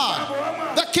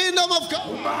God. The kingdom of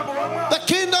God. The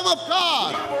kingdom of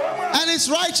God and his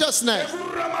righteousness.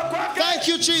 Thank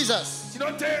you, Jesus.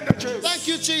 Thank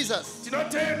you, Jesus.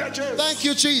 Thank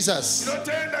you, Jesus.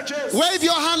 Wave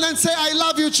your hand and say, I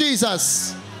love you,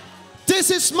 Jesus. This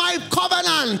is my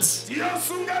covenant.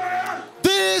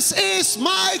 This is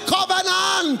my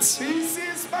covenant.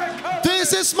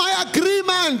 This is my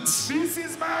agreement.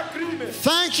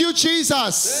 Thank you,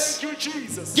 Jesus. Thank you,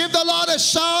 Jesus. Give the Lord a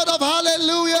shout of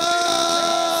hallelujah.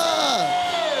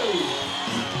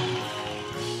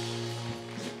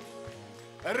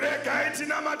 Regai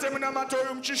tinamate munamato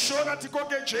uyu muchishona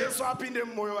tikoke Jesu apinde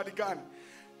mumwoyo vadikani.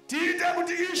 Tiite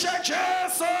kuti Ishe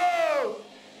Jesu.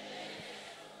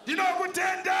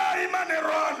 Ndinokutendai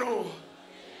manheru ano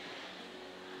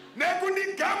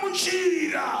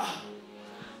nekundigamuchira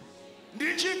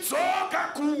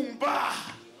ndichidzoka kumba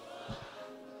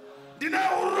ndine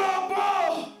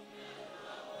urombo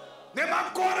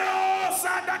nemakore ose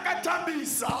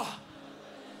andakatambisa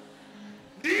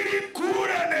ndiri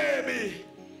kure nemi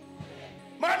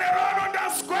manerono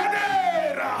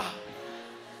ndaswedera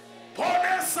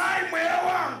ponesai mweya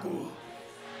wangu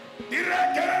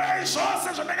ndiregererei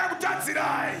zvose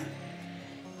zvandakakutadzirai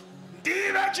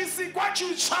ndive chisikwa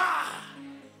chitsva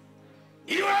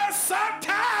iwe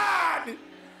Satani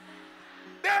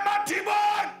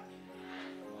nemadhimoni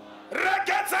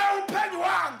regedzai upenyu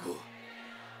wangu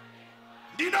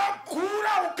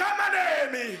ndinogura ukama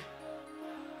nemi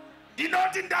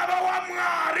ndinoti ndava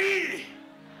waMwari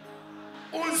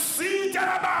uzita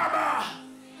raBaba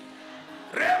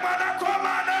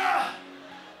remwanakomana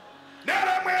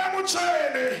neremweya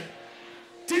mutsvene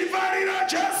tivarira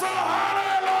Jesu.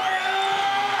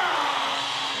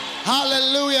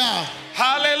 Hallelujah.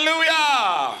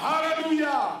 Hallelujah.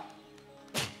 Hallelujah.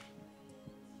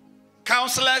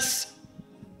 Counselors,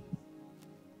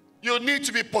 you need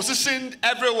to be positioned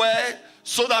everywhere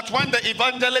so that when the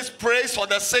evangelist prays for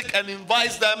the sick and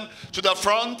invites them to the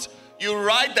front, you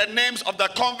write the names of the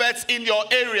converts in your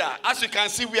area. As you can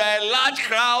see, we are a large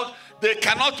crowd. They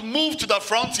cannot move to the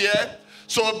front here.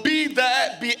 So be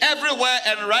there, be everywhere,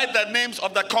 and write the names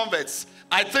of the converts.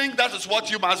 I think that is what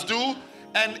you must do.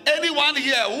 And anyone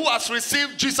here who has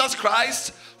received Jesus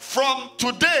Christ, from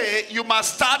today, you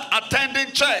must start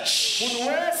attending church.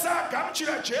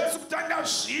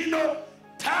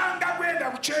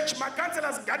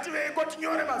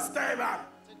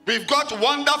 We've got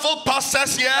wonderful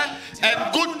pastors here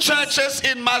and good churches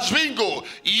in MASVINGO.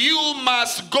 You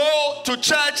must go to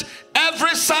church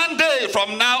every Sunday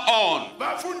from now on.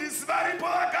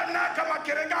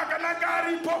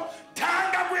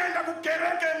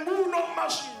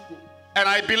 And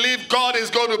I believe God is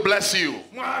going to bless you.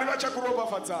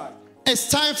 It's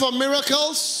time for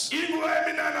miracles.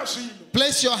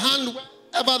 Place your hand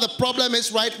wherever the problem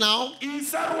is right now.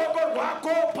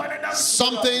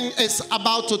 Something is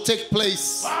about to take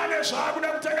place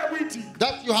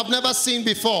that you have never seen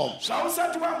before.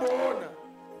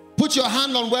 Put your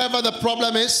hand on wherever the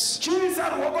problem is.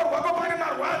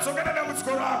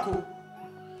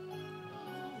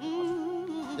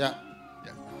 Yeah.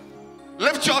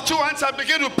 Lift your two hands and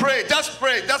begin to pray. Just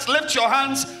pray. Just lift your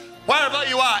hands wherever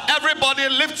you are. Everybody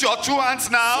lift your two hands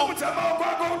now. As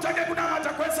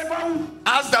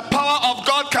the power of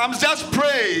God comes, just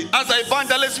pray. As the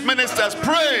evangelist ministers,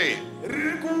 pray.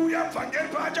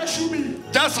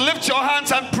 Just lift your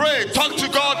hands and pray. Talk to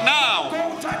God now.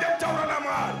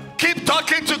 Keep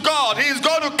talking to God. He is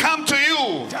going to come to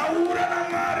you.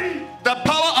 The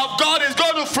power of God is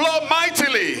going to flow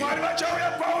mightily.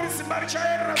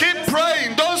 Keep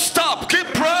praying. Don't stop. Keep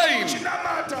praying.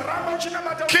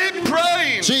 Keep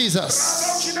praying.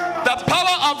 Jesus. The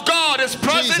power of God is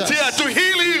present here to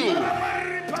heal you.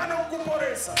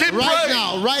 Keep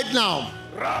praying. Right now.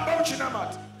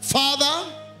 Father,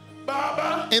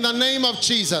 in the name of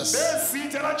Jesus,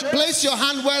 place your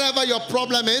hand wherever your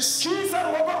problem is.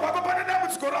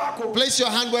 Place your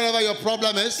hand wherever your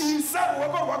problem is.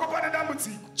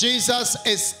 Jesus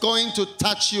is going to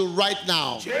touch you right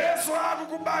now.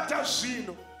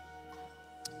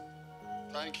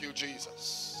 Thank you,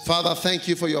 Jesus. Father, thank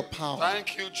you for your power.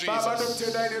 Thank you, Jesus.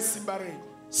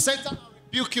 Satan, I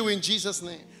rebuke you in Jesus'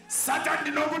 name.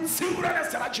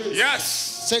 Yes.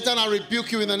 Satan, I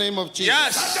rebuke you in the name of Jesus.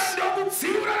 Yes.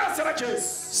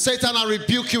 Satan, I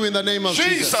rebuke you in the name of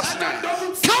Jesus. Name.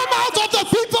 Come out of the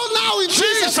people now in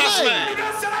Jesus' name.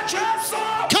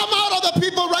 Come out of the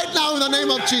people right now in the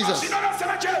name of Jesus.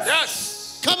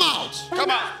 Yes. Come out. Come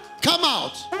out. Come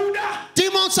out.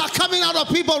 Demons are coming out of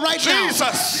people right now.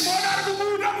 Jesus.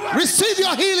 Receive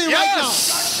your healing right now.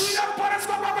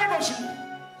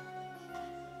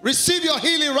 Receive your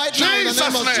healing right now in the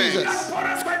name of Jesus.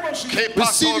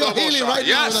 Receive your healing right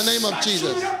now in the name of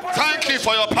Jesus. Thank you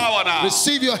for your power now.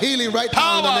 Receive your healing right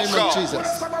now in the name of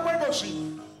Jesus.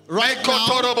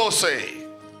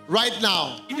 Right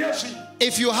now,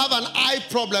 if you have an eye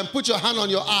problem, put your hand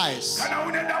on your eyes.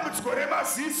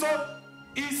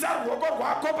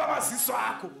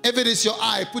 If it is your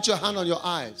eye, put your hand on your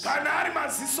eyes.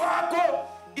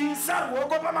 If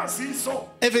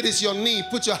it is your knee,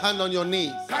 put your hand on your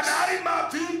knee.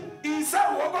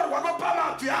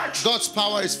 God's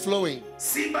power is flowing.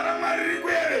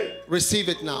 Receive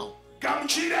it now.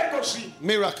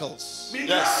 Miracles.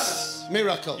 Yes.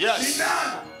 Miracles. Yes.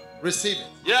 Receive it.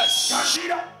 Yes.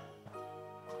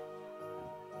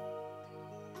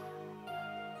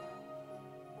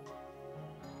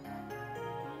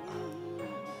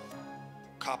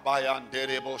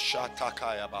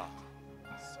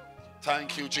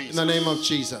 Thank you, Jesus. In the name of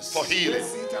Jesus. For healing.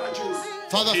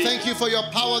 Father, thank you for your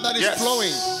power that is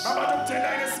flowing.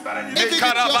 If it is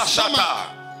your stomach,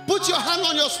 put your hand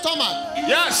on your stomach.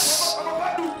 Yes.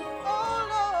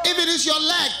 If it is your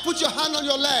leg, put your hand on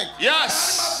your leg.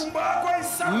 Yes.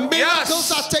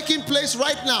 Miracles are taking place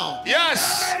right now.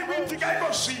 Yes.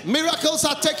 Miracles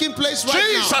are taking place right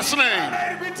Jesus' name.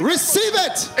 now. Receive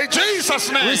it. In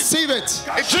Jesus' name. Receive it.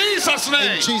 In Jesus'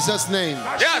 name. In Jesus' name.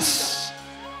 Yes.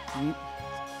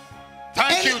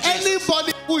 Thank you, Jesus.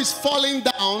 Anybody who is falling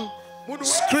down,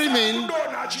 screaming,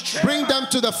 bring them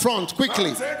to the front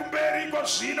quickly.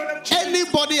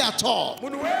 Anybody at all.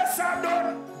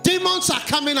 Demons are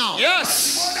coming out.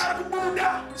 Yes.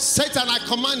 Satan, I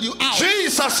command you out.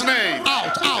 Jesus' name.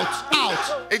 Out, out,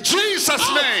 out. In Jesus'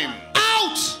 name.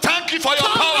 Out. Thank you for your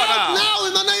Come power out now.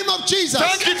 in the name of Jesus.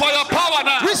 Thank you for your power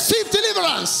now. Receive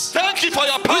deliverance. Thank you for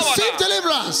your power Receive now.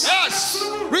 deliverance. Yes.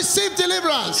 Receive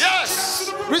deliverance.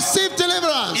 Yes. Receive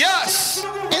deliverance. Yes.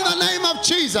 In the name of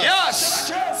Jesus.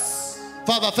 Yes.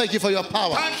 Father, thank you for your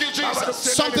power. Thank you, Jesus.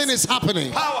 Something is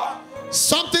happening. Power.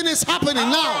 Something is happening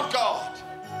Power now. of God.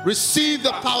 Receive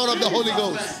the power of the Holy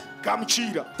Ghost.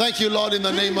 Thank you, Lord, in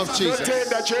the name of Jesus.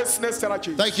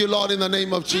 Thank you, Lord, in the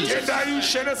name of Jesus.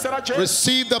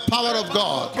 Receive the power of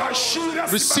God.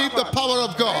 Receive the power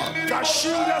of God.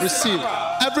 Receive.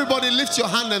 Everybody lift your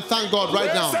hand and thank God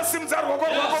right now.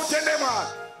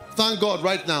 Thank God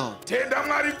right now. Thank you,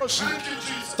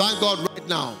 Jesus. Thank God right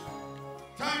now.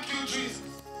 Thank you, Jesus.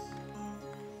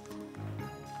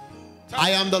 I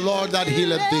am the Lord that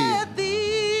healeth thee.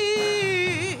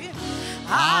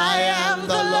 I am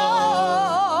the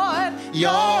Lord,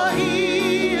 your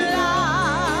healer.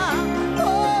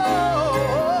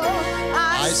 Oh,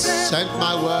 I sent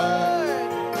my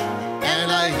word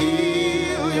and I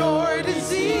heal your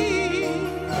disease.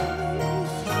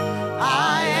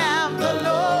 I am the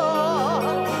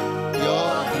Lord,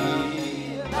 your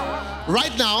healer.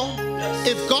 Right now,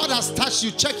 if God has touched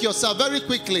you, check yourself very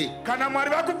quickly.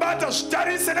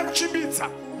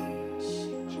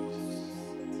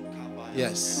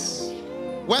 Yes.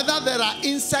 Whether there are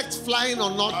insects flying or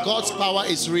not, God's power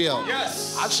is real.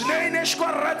 Yes. Receive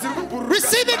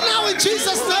it now in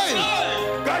Jesus' name.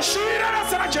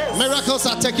 Miracles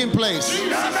are taking place.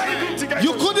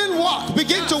 You couldn't walk.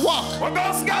 Begin to walk.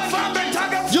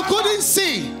 You couldn't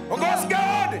see.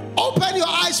 Open your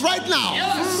eyes right now.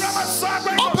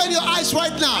 Open your eyes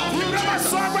right now.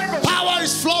 Power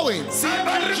is flowing.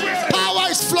 Power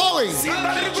is flowing.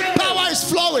 Power is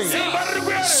flowing.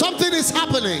 Something is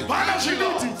happening.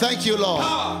 Thank you, Lord.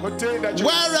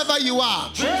 Wherever you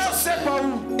are,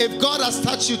 if God has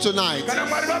touched you tonight,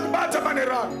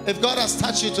 if God has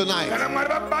touched you tonight,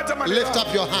 lift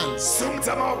up your hands.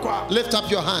 Lift up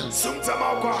your hands.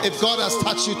 If God has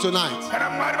touched you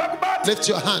tonight, lift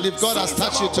your hand. If God has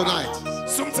touched you tonight,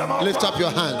 lift up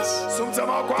your hands.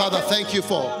 Father, thank you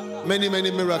for many,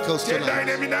 many miracles tonight.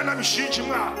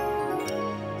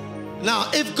 Now,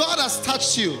 if God has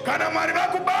touched you,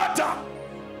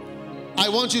 I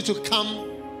want you to come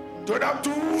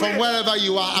from wherever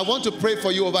you are. I want to pray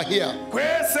for you over here.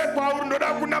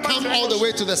 Come all the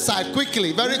way to the side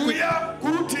quickly, very quickly.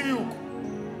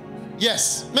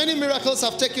 Yes, many miracles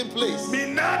have taken place.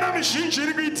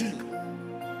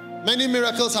 Many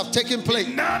miracles have taken place.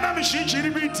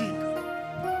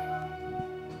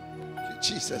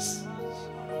 Jesus.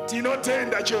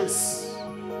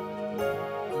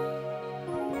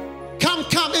 Come,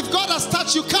 come. If God has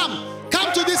touched you, come.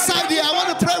 Come to this side here. I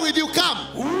want to pray with you. Come.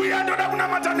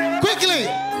 Quickly.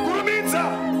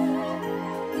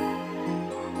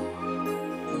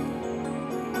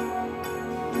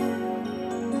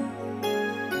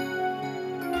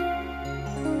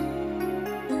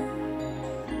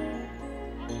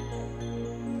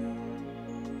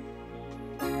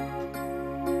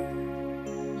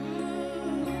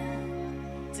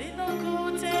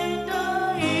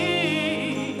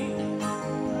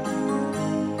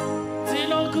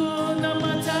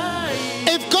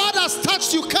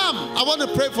 You come. I want to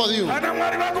pray for you.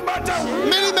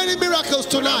 Many, many miracles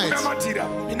tonight.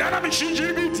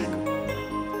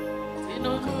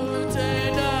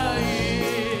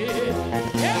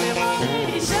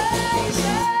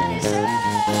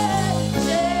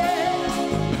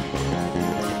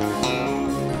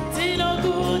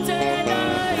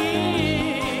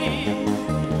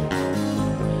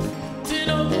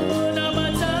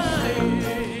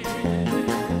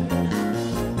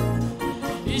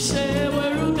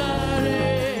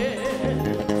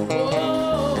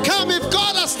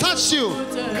 You.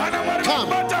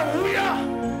 Come.